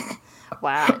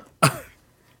 wow.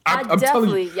 I'm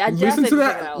telling you,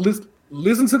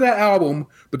 listen to that album,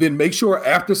 but then make sure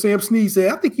after Sam Snead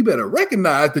said, I think you better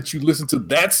recognize that you listen to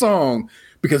that song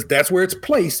because that's where it's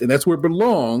placed and that's where it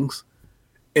belongs.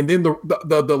 And then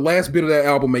the last bit of that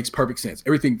album makes perfect sense.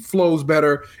 Everything flows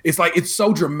better. It's like, it's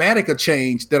so dramatic a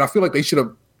change that I feel like they should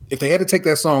have, if they had to take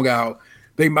that song out,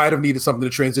 they might have needed something to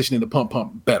transition into Pump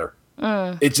Pump better.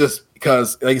 It's just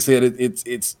because, like I said,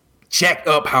 it's check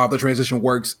up how the transition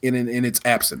works in its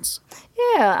absence.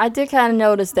 Yeah, I did kind of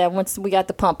notice that once we got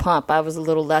the Pump, I was a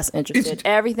little less interested.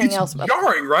 Everything else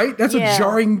jarring, right? That's a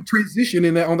jarring transition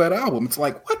on that album. It's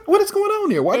like, what is going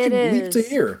on here? Why did you leap to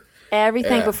here?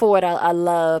 Everything before it, I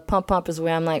love. Pump is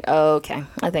where I'm like, oh, okay,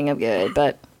 I think I'm good.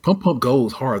 But Pump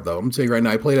goes hard though. I'm telling you right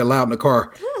now, I play that loud in the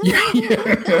car.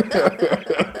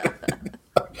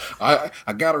 I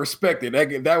gotta respect it.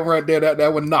 That one right there,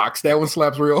 that one knocks. That one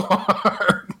slaps real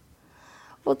hard.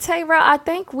 Well, Tay-Ra, I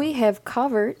think we have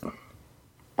covered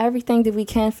everything that we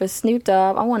can for Snoop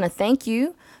Dogg. I want to thank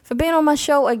you for being on my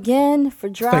show again, for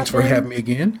dropping. Thanks for having me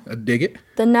again. I dig it.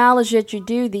 The knowledge that you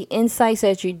do, the insights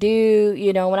that you do.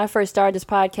 You know, when I first started this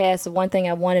podcast, the one thing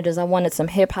I wanted some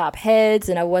hip hop heads,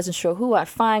 and I wasn't sure who I'd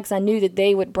find because I knew that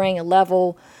they would bring a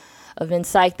level of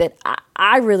insight that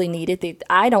I really needed, that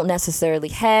I don't necessarily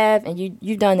have, and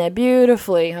you've done that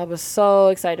beautifully. I was so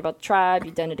excited about the tribe.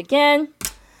 You've done it again.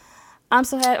 I'm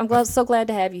so glad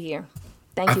to have you here.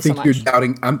 Thank you so much.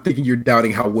 I'm thinking you're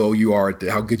doubting how well you are at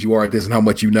how good you are at this and how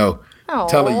much you know. Aww. I'm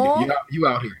telling you, you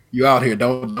out here. You out here.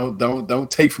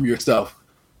 Don't take from yourself.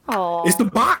 Aww. It's the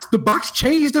box. The box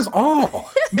changed us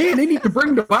all. Man, they need to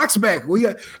bring the box back.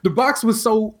 The box was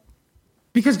so.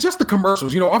 Because just the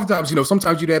commercials, oftentimes,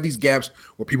 sometimes you'd have these gaps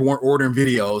where people weren't ordering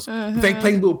videos. Mm-hmm. They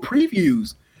play little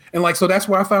previews. And so that's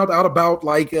where I found out about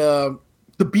the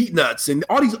Beat Nuts and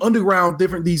all these underground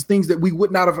these things that we would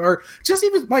not have heard. Just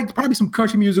even probably some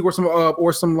country music or some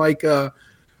grunge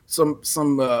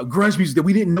music that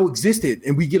we didn't know existed.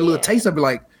 And we get a little taste of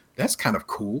it, that's kind of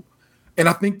cool. And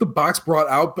I think the box brought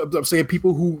out, I'm saying,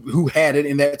 people who had it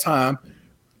in that time,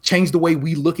 changed the way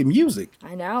we look at music.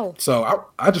 I know. So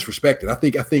I just respect it. I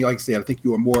think, like I said, I think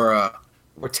you are more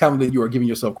talented than you are giving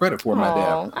yourself credit for, my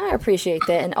dad. I appreciate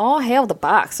that. And all hail the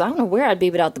box. I don't know where I'd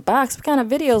be without the box. What kind of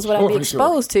videos would I be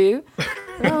exposed to?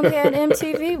 I only had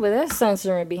MTV with that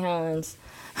censoring behinds.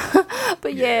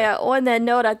 But yeah, on that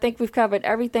note, I think we've covered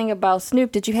everything about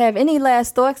Snoop. Did you have any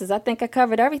last thoughts? Because I think I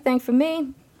covered everything for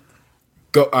me.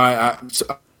 Look, I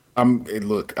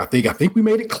think we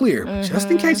made it clear. Just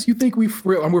in case you think we're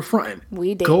fronting,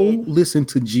 we did. Go listen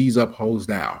to G's Up, Hoes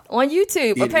Down on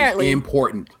YouTube. Apparently, it's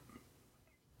important.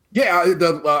 Yeah,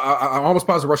 I almost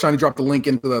positive Rashani dropped the link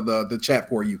into the chat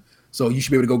for you, so you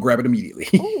should be able to go grab it immediately.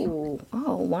 Ooh,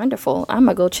 oh, wonderful! I'm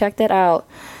gonna go check that out.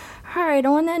 All right.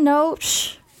 On that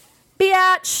note,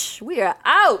 biatch, we are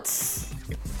out.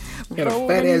 Got a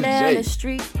fat ass down the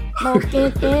street.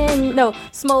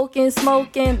 Smoking,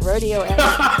 rodeo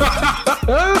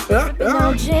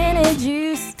on gin and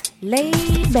juice,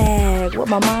 laid back with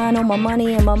my mind on my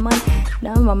money and my money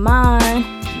down my mind.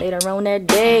 Later on that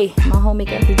day, my homie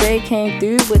Dr. J came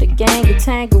through with a gang of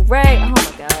Tanqueray. Oh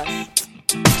my gosh.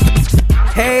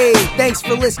 Hey, thanks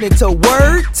for listening to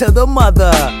Word to the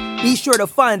Mother. Be sure to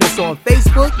find us on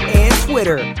Facebook and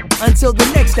Twitter. Until the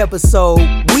next episode,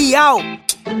 we out.